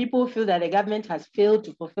if the people feel that the government has failed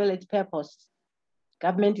to fulfill its purpose,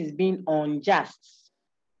 government is being unjust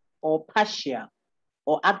or partial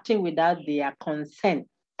or acting without their consent,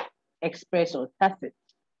 express or tacit,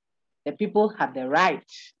 the people have the right,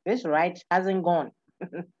 this right hasn't gone.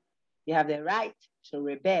 They have the right to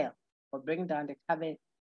rebel or bring down the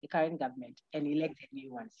current government and elect a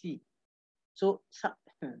new one. See, so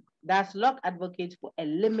does Locke advocate for a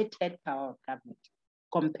limited power of government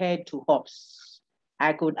compared to Hobbes?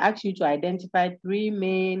 I could ask you to identify 3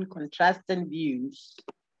 main contrasting views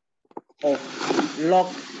of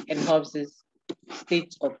Locke and Hobbes's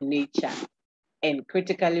state of nature and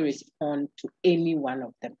critically respond to any one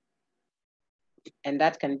of them. And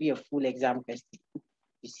that can be a full exam question,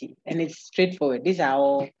 you see. And it's straightforward. These are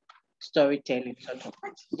all storytelling, sort of.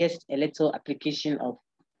 Just a little application of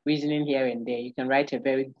reasoning here and there. You can write a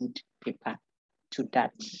very good paper to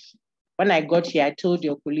that. When I got here, I told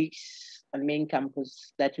your colleagues on main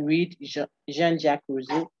campus that read Jean-Jacques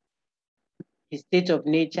Rousseau, his state of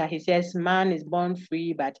nature. He says, man is born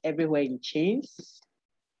free, but everywhere in chains.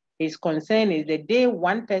 His concern is the day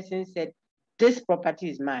one person said, this property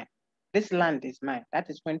is mine, this land is mine, that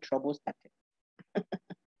is when trouble started.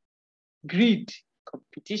 Greed,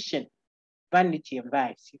 competition, vanity, and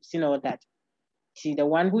vice. You've seen all that. See, the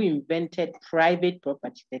one who invented private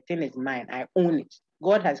property, the thing is mine, I own it.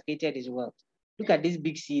 God has created his world. Look at this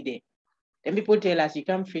big sea there. Then people tell us you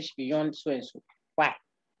can't fish beyond so and so. Why?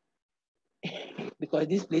 Because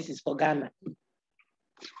this place is for Ghana.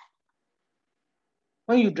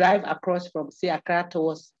 When you drive across from, say, Accra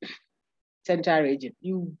towards Central Region,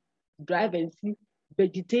 you drive and see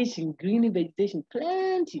vegetation, green vegetation,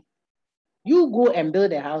 plenty. You go and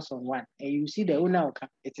build a house on one, and you see the owner will come,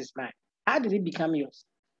 it is mine. How did it become yours?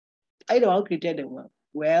 I don't know who created the world.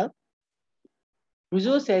 Well,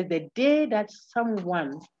 Rousseau says the day that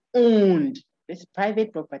someone owned this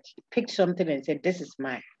private property, picked something and said, this is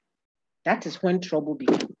mine, that is when trouble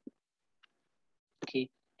began. Okay,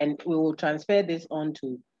 and we will transfer this on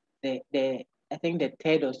to the I think the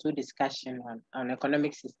third or so discussion on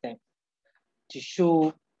economic system to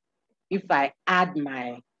show if I add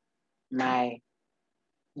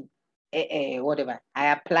whatever, I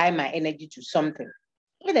apply my energy to something.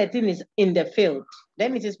 If the thing is in the field,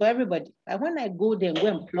 then it is for everybody. But when I go there and go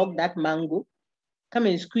and plug that mango, come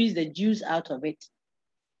and squeeze the juice out of it,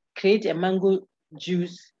 create a mango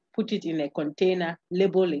juice, put it in a container,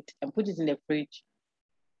 label it, and put it in the fridge.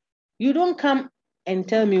 You don't come and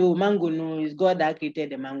tell me, oh, mango, no, it's God that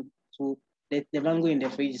created the mango. So the mango in the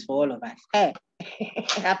fridge is for all of us. Hey,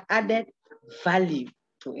 I've added value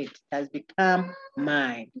to it. It has become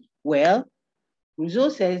mine. Well, Rousseau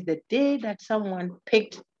says the day that someone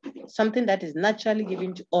picked something that is naturally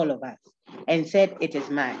given to all of us and said, it is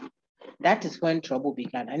mine, that is when trouble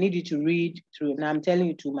began. I need you to read through. Now I'm telling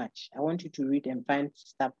you too much. I want you to read and find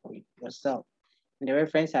stuff for yourself. And the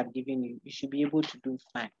reference I've given you, you should be able to do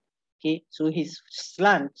fine. Okay, so his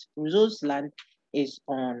slant, Rousseau's slant is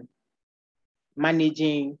on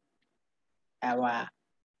managing our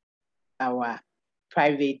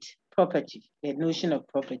private property, the notion of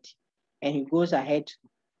property. And he goes ahead to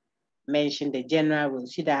mention the general will.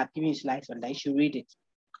 See that I've given you slides on that, you should read it.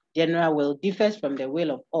 General will differs from the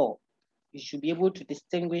will of all. You should be able to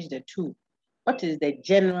distinguish the two. What is the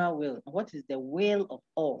general will? What is the will of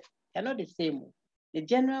all? They're not the same. The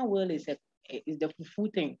general will is the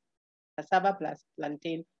fufu thing. Cassava plus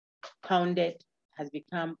plantain pounded has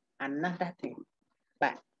become another thing.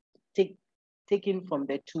 But take taken from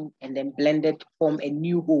the two and then blended to form a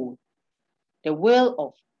new whole. The will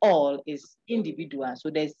of all is individual. So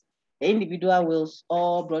there's the individual wills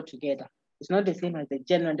all brought together. It's not the same as the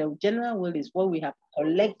general. The general will is what we have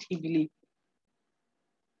collectively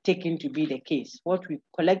taken to be the case, what we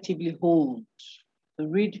collectively hold. To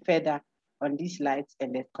read further on these slides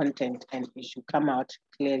and the content, and it should come out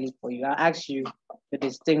clearly for you. I'll ask you to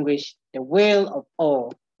distinguish the will of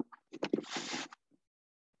all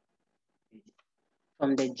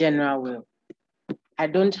from the general will. I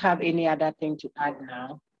don't have any other thing to add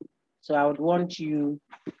now, so I would want you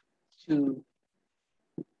to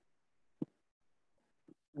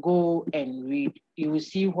go and read. You will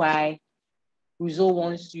see why Rousseau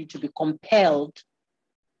wants you to be compelled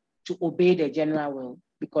to obey the general will,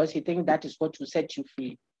 because he thinks that is what will set you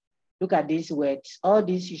free. Look at these words. All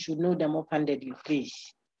these, you should know them off-handedly,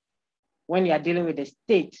 please. When you are dealing with a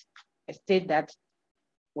state that,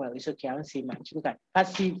 well, it's okay, I won't say much. Look at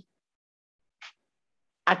passive,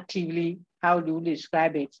 actively, how do you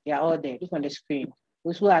describe it? They are all there. Look on the screen.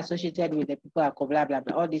 Those who are associated with the people are blah, blah,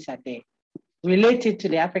 blah. All these are there. Related to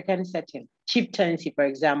the African setting. Chieftaincy, for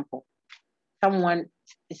example. Someone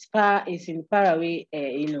is in far away,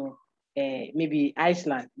 maybe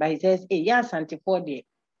Iceland, but he says, hey, yeah, Santiford,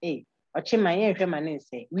 hey,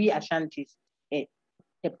 we Ashantis. Hey,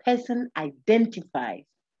 the person identifies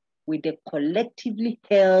with the collectively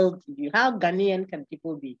held view. How Ghanaian can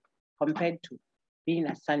people be compared to being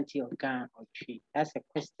a Santi of Ghana or Tree? That's a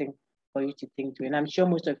question for you to think to. And I'm sure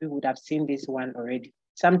most of you would have seen this one already.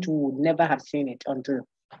 Some too would never have seen it until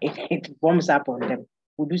it warms up on them.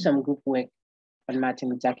 We'll do some group work on Martin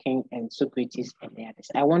Luther King and Socrates and the others.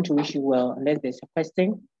 I want to wish you well. Unless there's a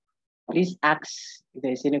question, please ask if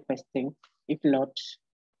there's any question. If not,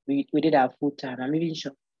 we did our full time. I'm even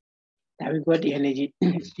sure that we got the energy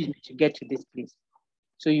to get to this place.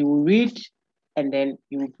 So you will read and then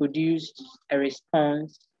you will produce a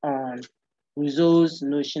response on Rousseau's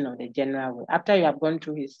notion of the general will. After you have gone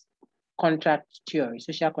through his contract theory,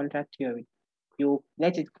 social contract theory, you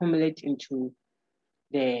let it accumulate into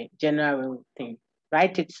the general thing.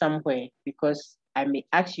 Write it somewhere, because I may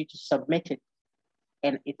ask you to submit it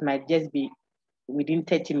and it might just be within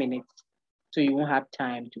 30 minutes. So you won't have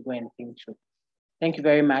time to go and think through. Thank you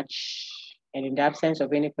very much. And in the absence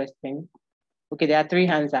of any question, okay, there are 3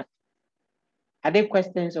 hands up. Are there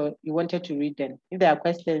questions or you wanted to read them? If there are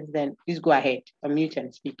questions, then please go ahead, unmute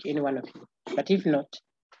and speak, any one of you. But if not,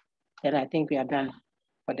 then I think we are done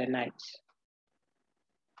for the night.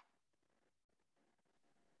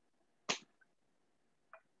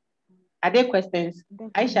 Are there questions?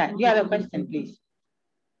 Aisha, do you have a question, please?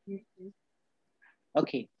 Yes, please.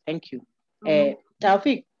 Okay, thank you.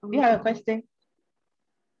 Taufik, do you have a question?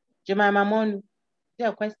 Jemima Mon, do you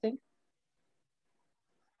have a question?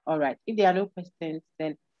 All right, if there are no questions,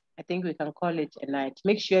 then I think we can call it a night.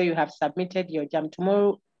 Make sure you have submitted your JAMB.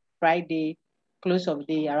 Tomorrow, Friday, close of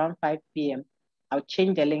day, around 5 p.m. I'll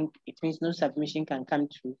change the link. It means no submission can come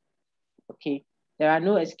through. Okay, there are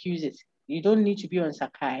no excuses. You don't need to be on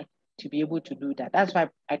Sakai to be able to do that. That's why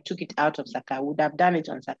I took it out of Sakai. I would have done it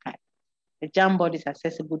on Sakai. The Jamboard is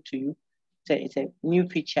accessible to you. It's a new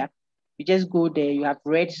feature. You just go there, you have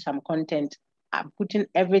read some content. I'm putting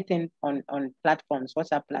everything on platforms,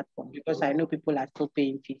 WhatsApp platforms, because I know people are still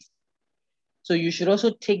paying fees. So you should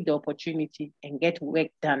also take the opportunity and get work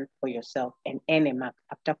done for yourself and earn a mark.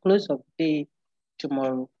 After close of day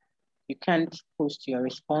tomorrow, you can't post your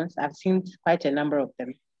response. I've seen quite a number of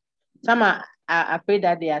them. Some are afraid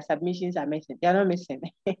that their submissions are missing. They're not missing.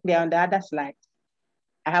 They're on the other slide.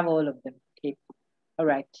 I have all of them. Okay. All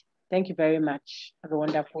right. Thank you very much. Have a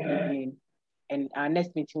wonderful evening. And our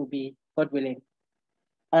next meeting will be, God willing,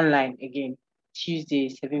 online again, Tuesday,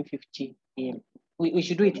 7:50 a.m. We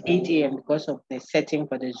should do it 8 a.m. because of the setting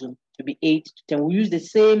for the Zoom to be 8 to 10. We use the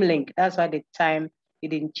same link. That's why the time it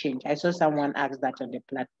didn't change. I saw someone ask that on the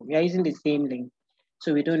platform. We are using the same link,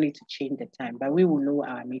 so we don't need to change the time, but we will know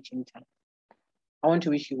our meeting time. I want to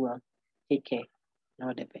wish you well. Take care.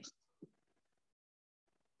 All the best.